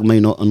 Ek gaan ook my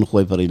nou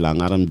ingooi vir die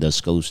langarm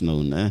discos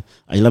nou, né?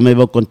 As julle my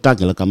wil kontak,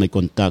 julle kan my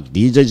kontak.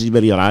 DJ's by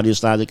die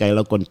radiostasie kan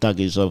julle kontak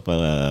hier so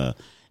vir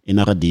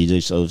enige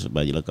DJ's so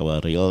by julle kan wel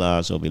reël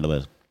daar so by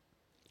julle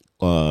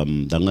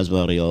dan is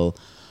wel reël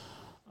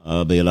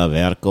by julle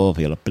werk of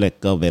julle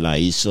plekke, by julle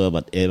huise,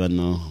 whatever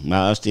nou.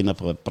 Maar as dit nou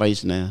vir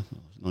prys, né?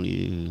 Nou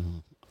nie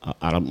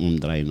arm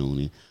omdraai nou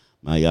nie.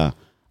 Maar ja,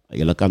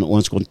 julle kan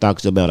ons kontak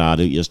so by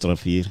Radio Eerste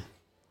 4.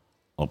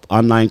 Op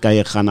online kan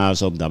je gaan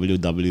naar op wat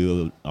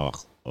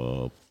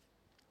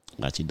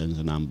je dan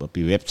zijn naam op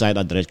je website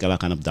adres kan je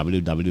gaan op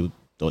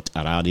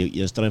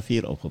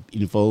www.radioeerstravier of op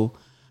info.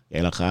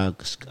 Je kan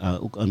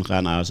ook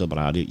ingaan naar op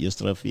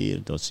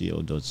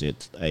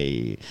radioeerstravier.co.za.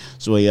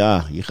 Zo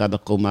ja, je gaat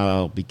ook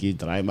maar een beetje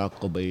draai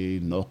maken bij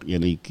nog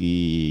een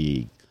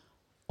keer.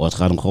 Wat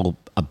gaan gewoon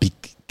een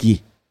beetje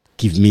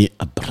give me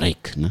a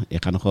break. Je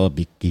gaat nog een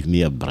beetje give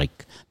me a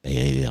break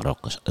bij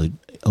Rockers.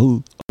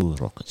 Oh,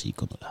 Rockers, hier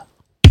komen we.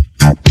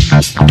 Give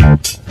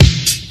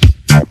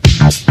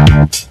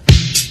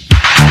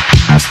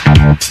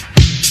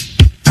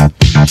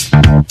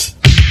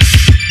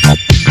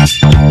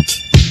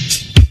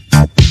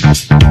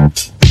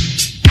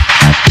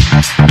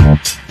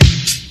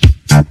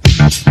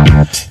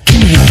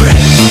me a break.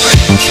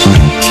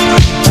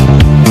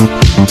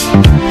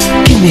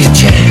 Give me a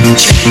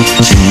chance.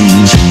 Give me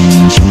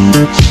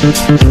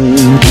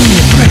a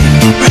break.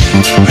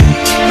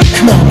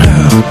 Come on,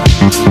 girl.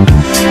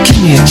 Give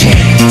me a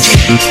chance.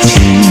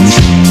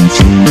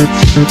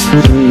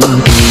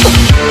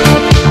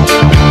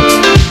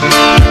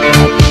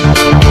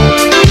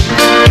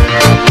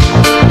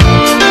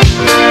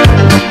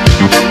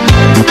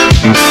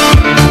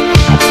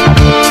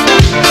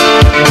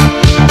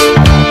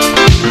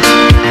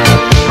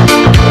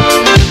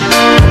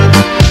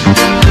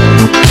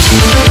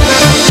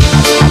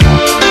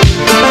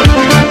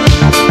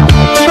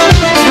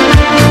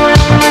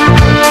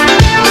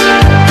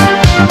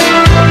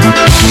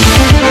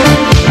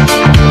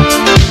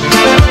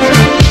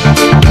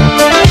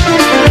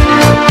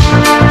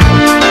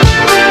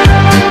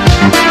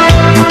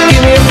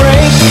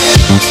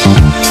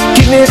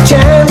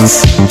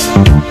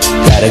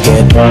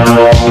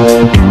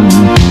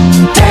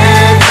 Dance,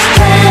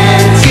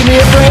 dance. Give me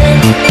a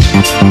break.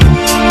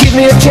 Give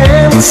me a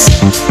chance.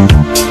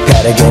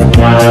 Gotta get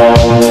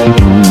wild.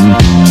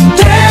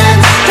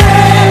 Dance,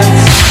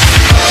 dance.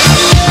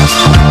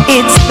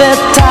 It's the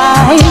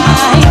time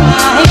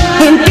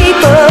when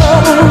people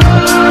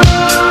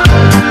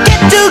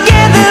get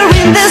together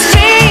in the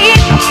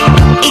street.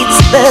 It's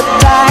the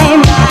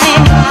time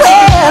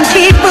when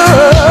people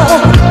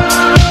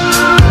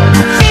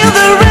feel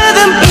the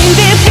rhythm in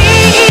their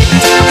feet.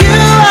 You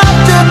have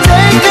to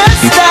take a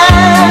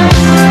stand.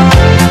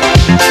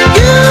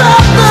 You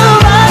have the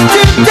right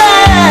to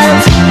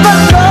dance, but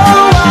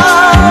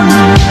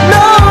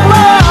no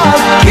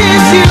one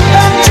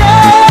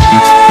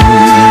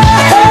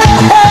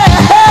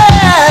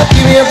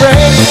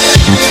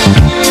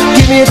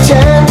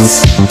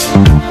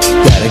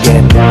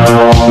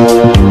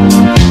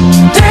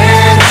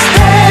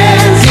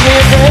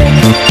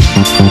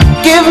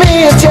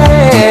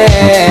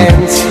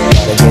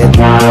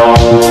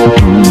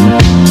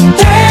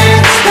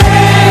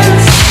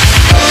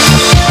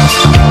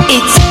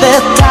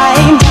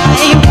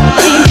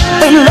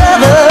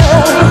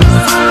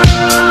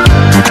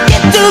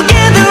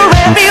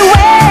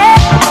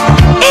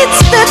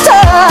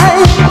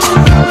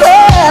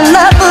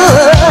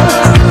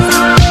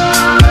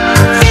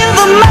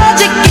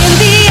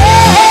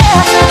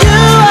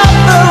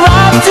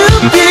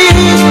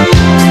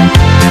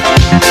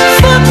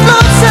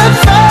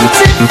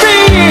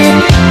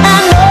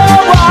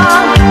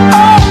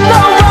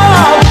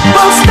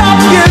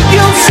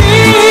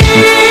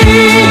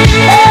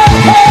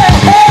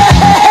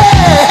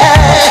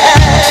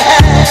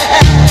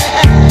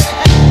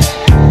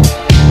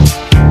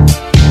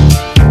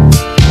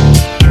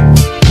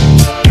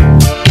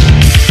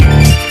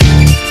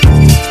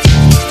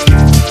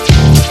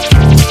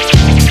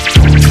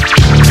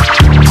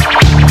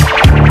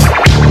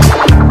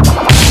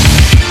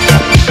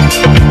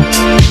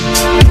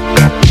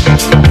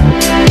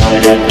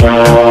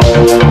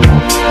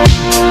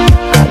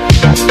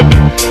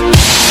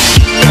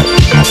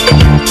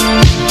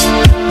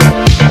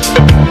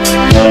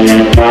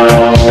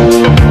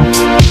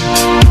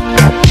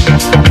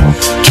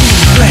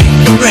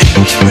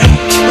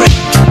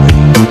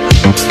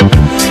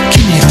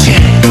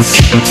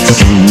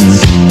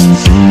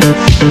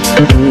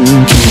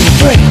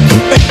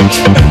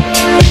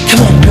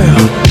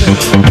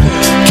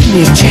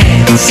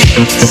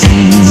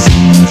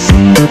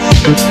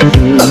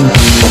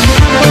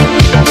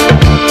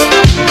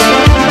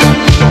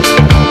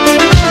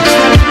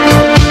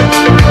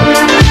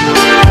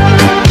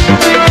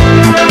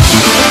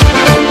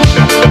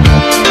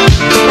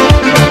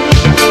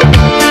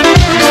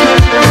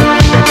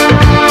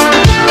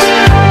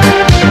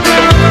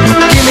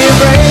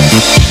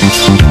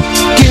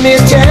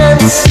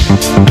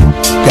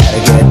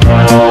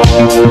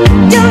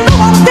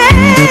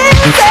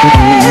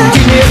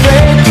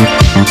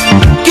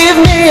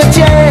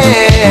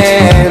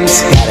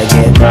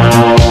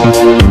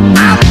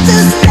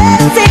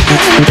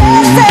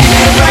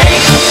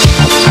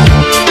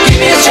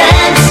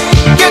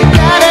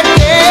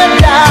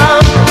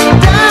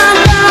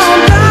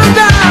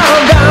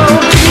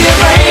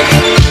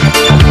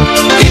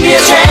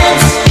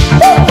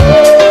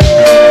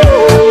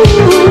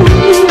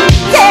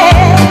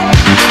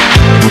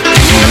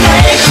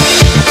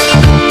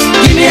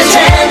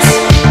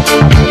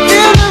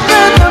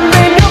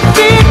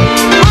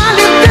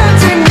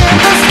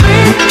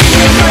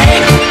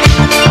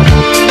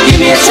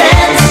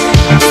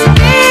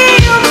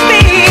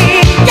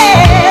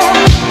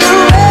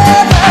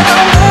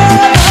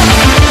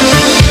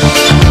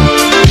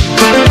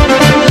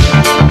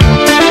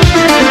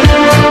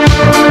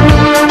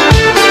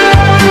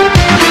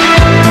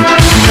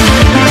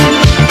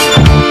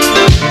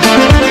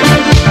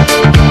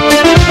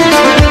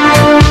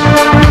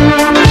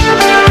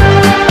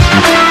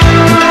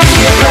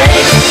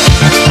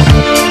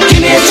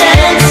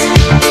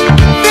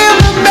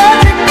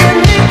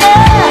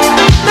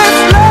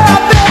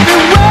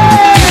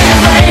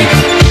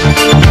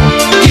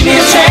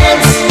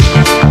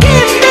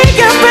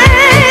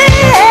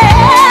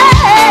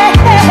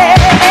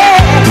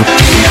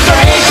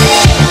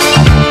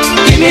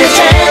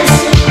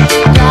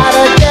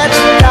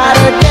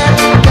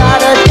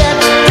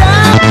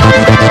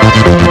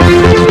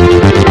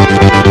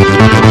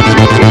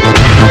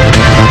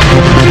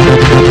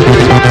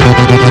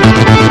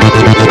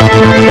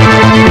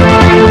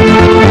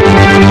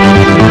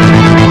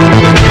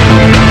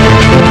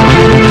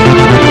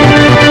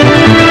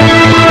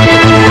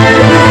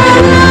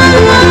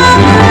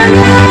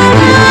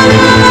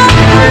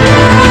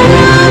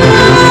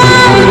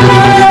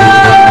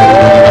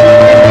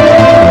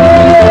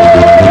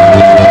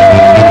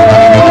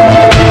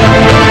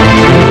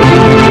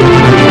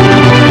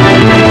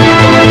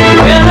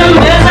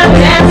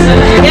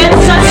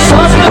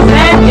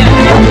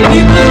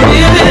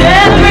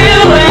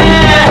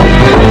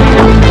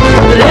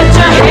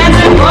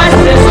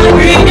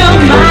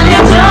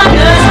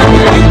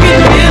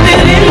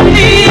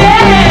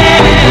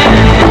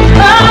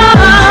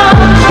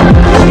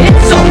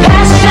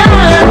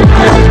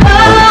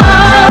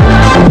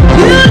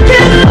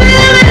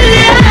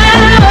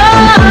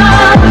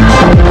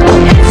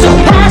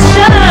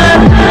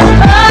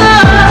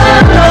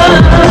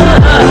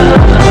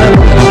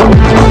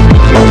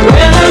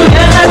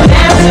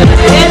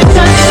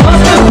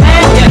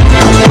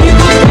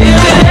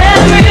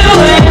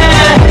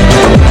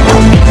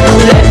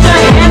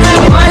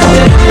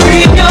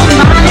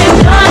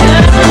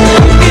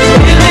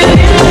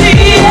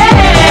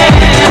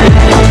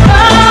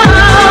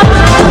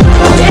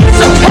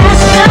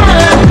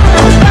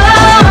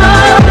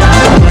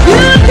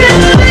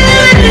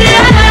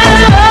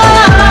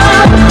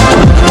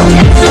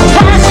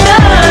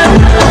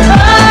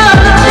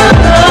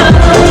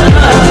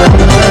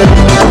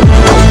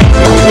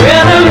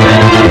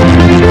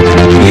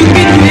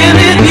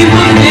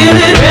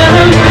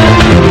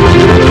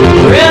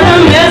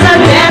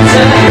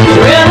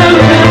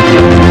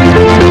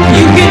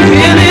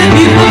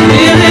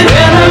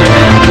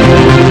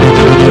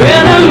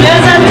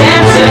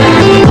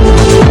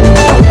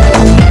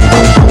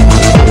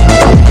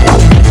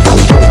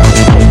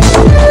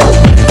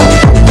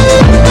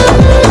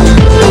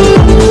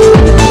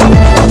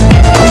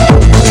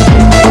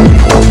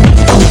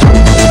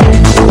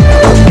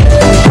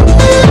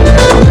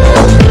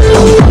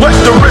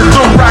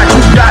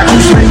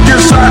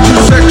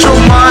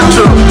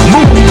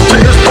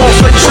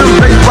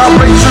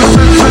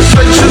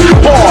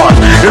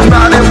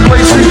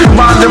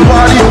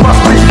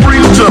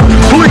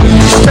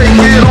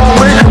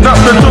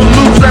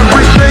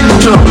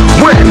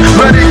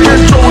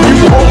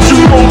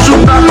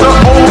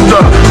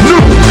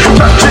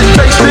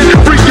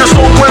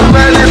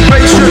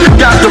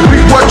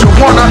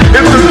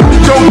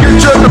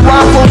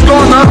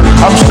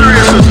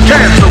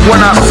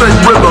say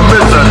rhythm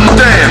is a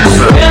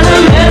dancer.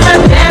 Rhythm is a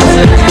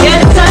dancer.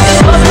 Get touch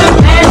for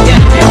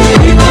companion.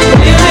 People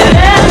feel it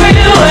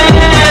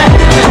everywhere.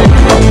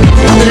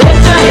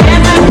 Lift your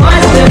hands and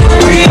voices.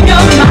 Free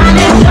your mind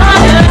and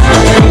join us.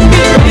 You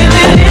can feel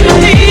it in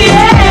the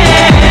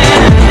air.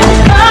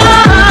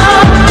 Oh,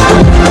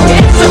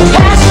 it's a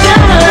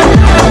passion.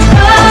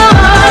 Oh,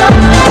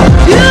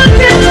 you can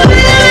feel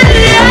it,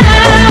 yeah.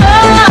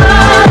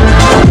 Oh,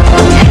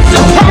 it's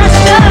a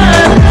passion.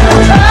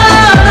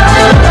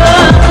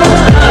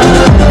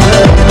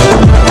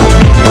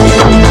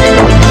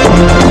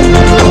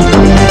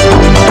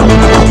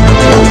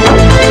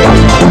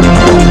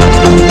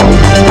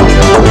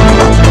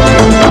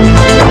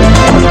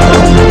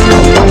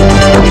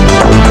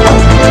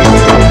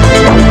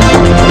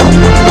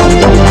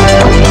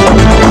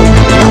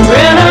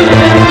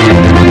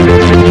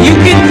 You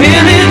can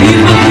feel it,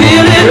 people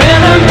feel it.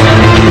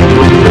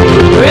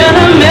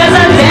 Rhythm is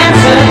a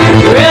dancer.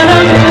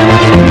 Rhythm,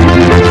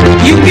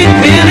 you can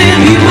feel it,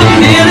 people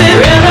feel it.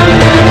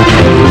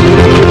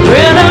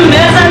 Rhythm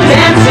is a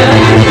dancer.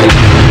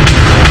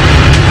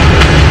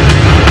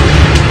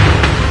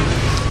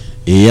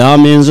 Ja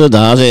mensen,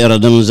 daar is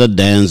rhythm is a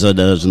dancer.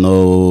 There's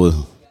no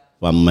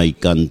van mijn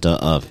kant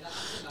af.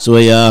 So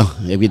ja,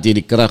 ik weet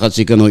die kracht als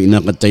ik nog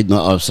enige tijd nog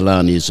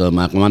afslaan is.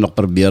 Maar ik ga nog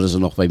proberen ze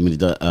nog 5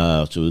 minuten,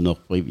 nog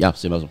 5, ja,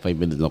 ze was 5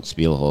 minuten nog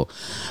spelen.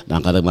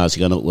 Dan ga ik maar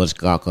zeker nog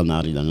oorschakelen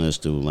naar die dingen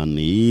toe. Want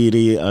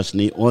hier als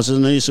niet, ons is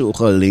niet zo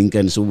gelinkt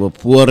en zo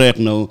bevoorrecht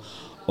nou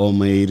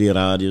om hierdie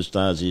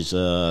radiostaties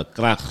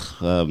kracht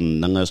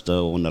dingen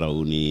te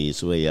onderhouden.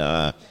 So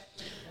ja,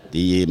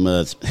 die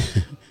met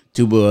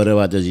toebehore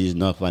wat is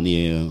nog van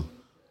die,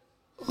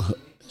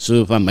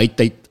 zo van mijn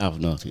tijd af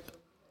nog.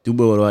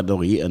 Toebehore wat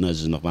nog hier en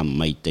is nog van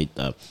mijn tijd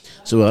af.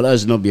 Zo hulle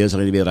is nog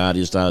bezig met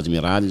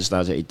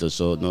radiostatie uit te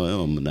zo,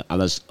 om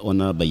alles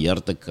onder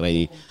beheer te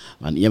krijgen.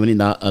 Want een van die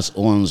dagen als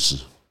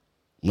ons,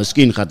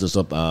 misschien gaat het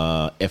op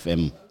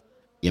FM.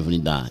 Een van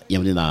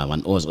die dagen,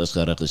 want ons is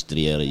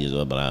geregistreerd hier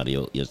op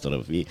radio,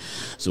 eerste.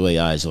 Zo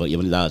ja, zo een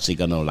van die dagen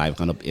zeker nog live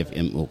gaan op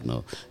FM ook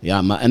nog.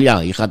 Ja, maar en ja,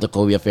 je gaat er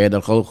gewoon weer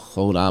verder,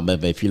 gewoon daar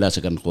bij Villa's,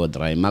 ik kan gewoon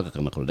draaien, maar ik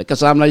kan gewoon lekker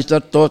samen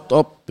luisteren tot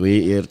op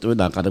 2 uur toe.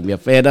 Dan ga ik weer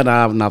verder,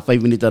 na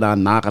 5 minuten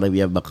daarna ga ik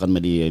weer beginnen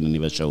met die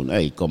nieuwe show.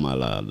 Hey, kom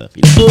maar,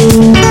 Villa.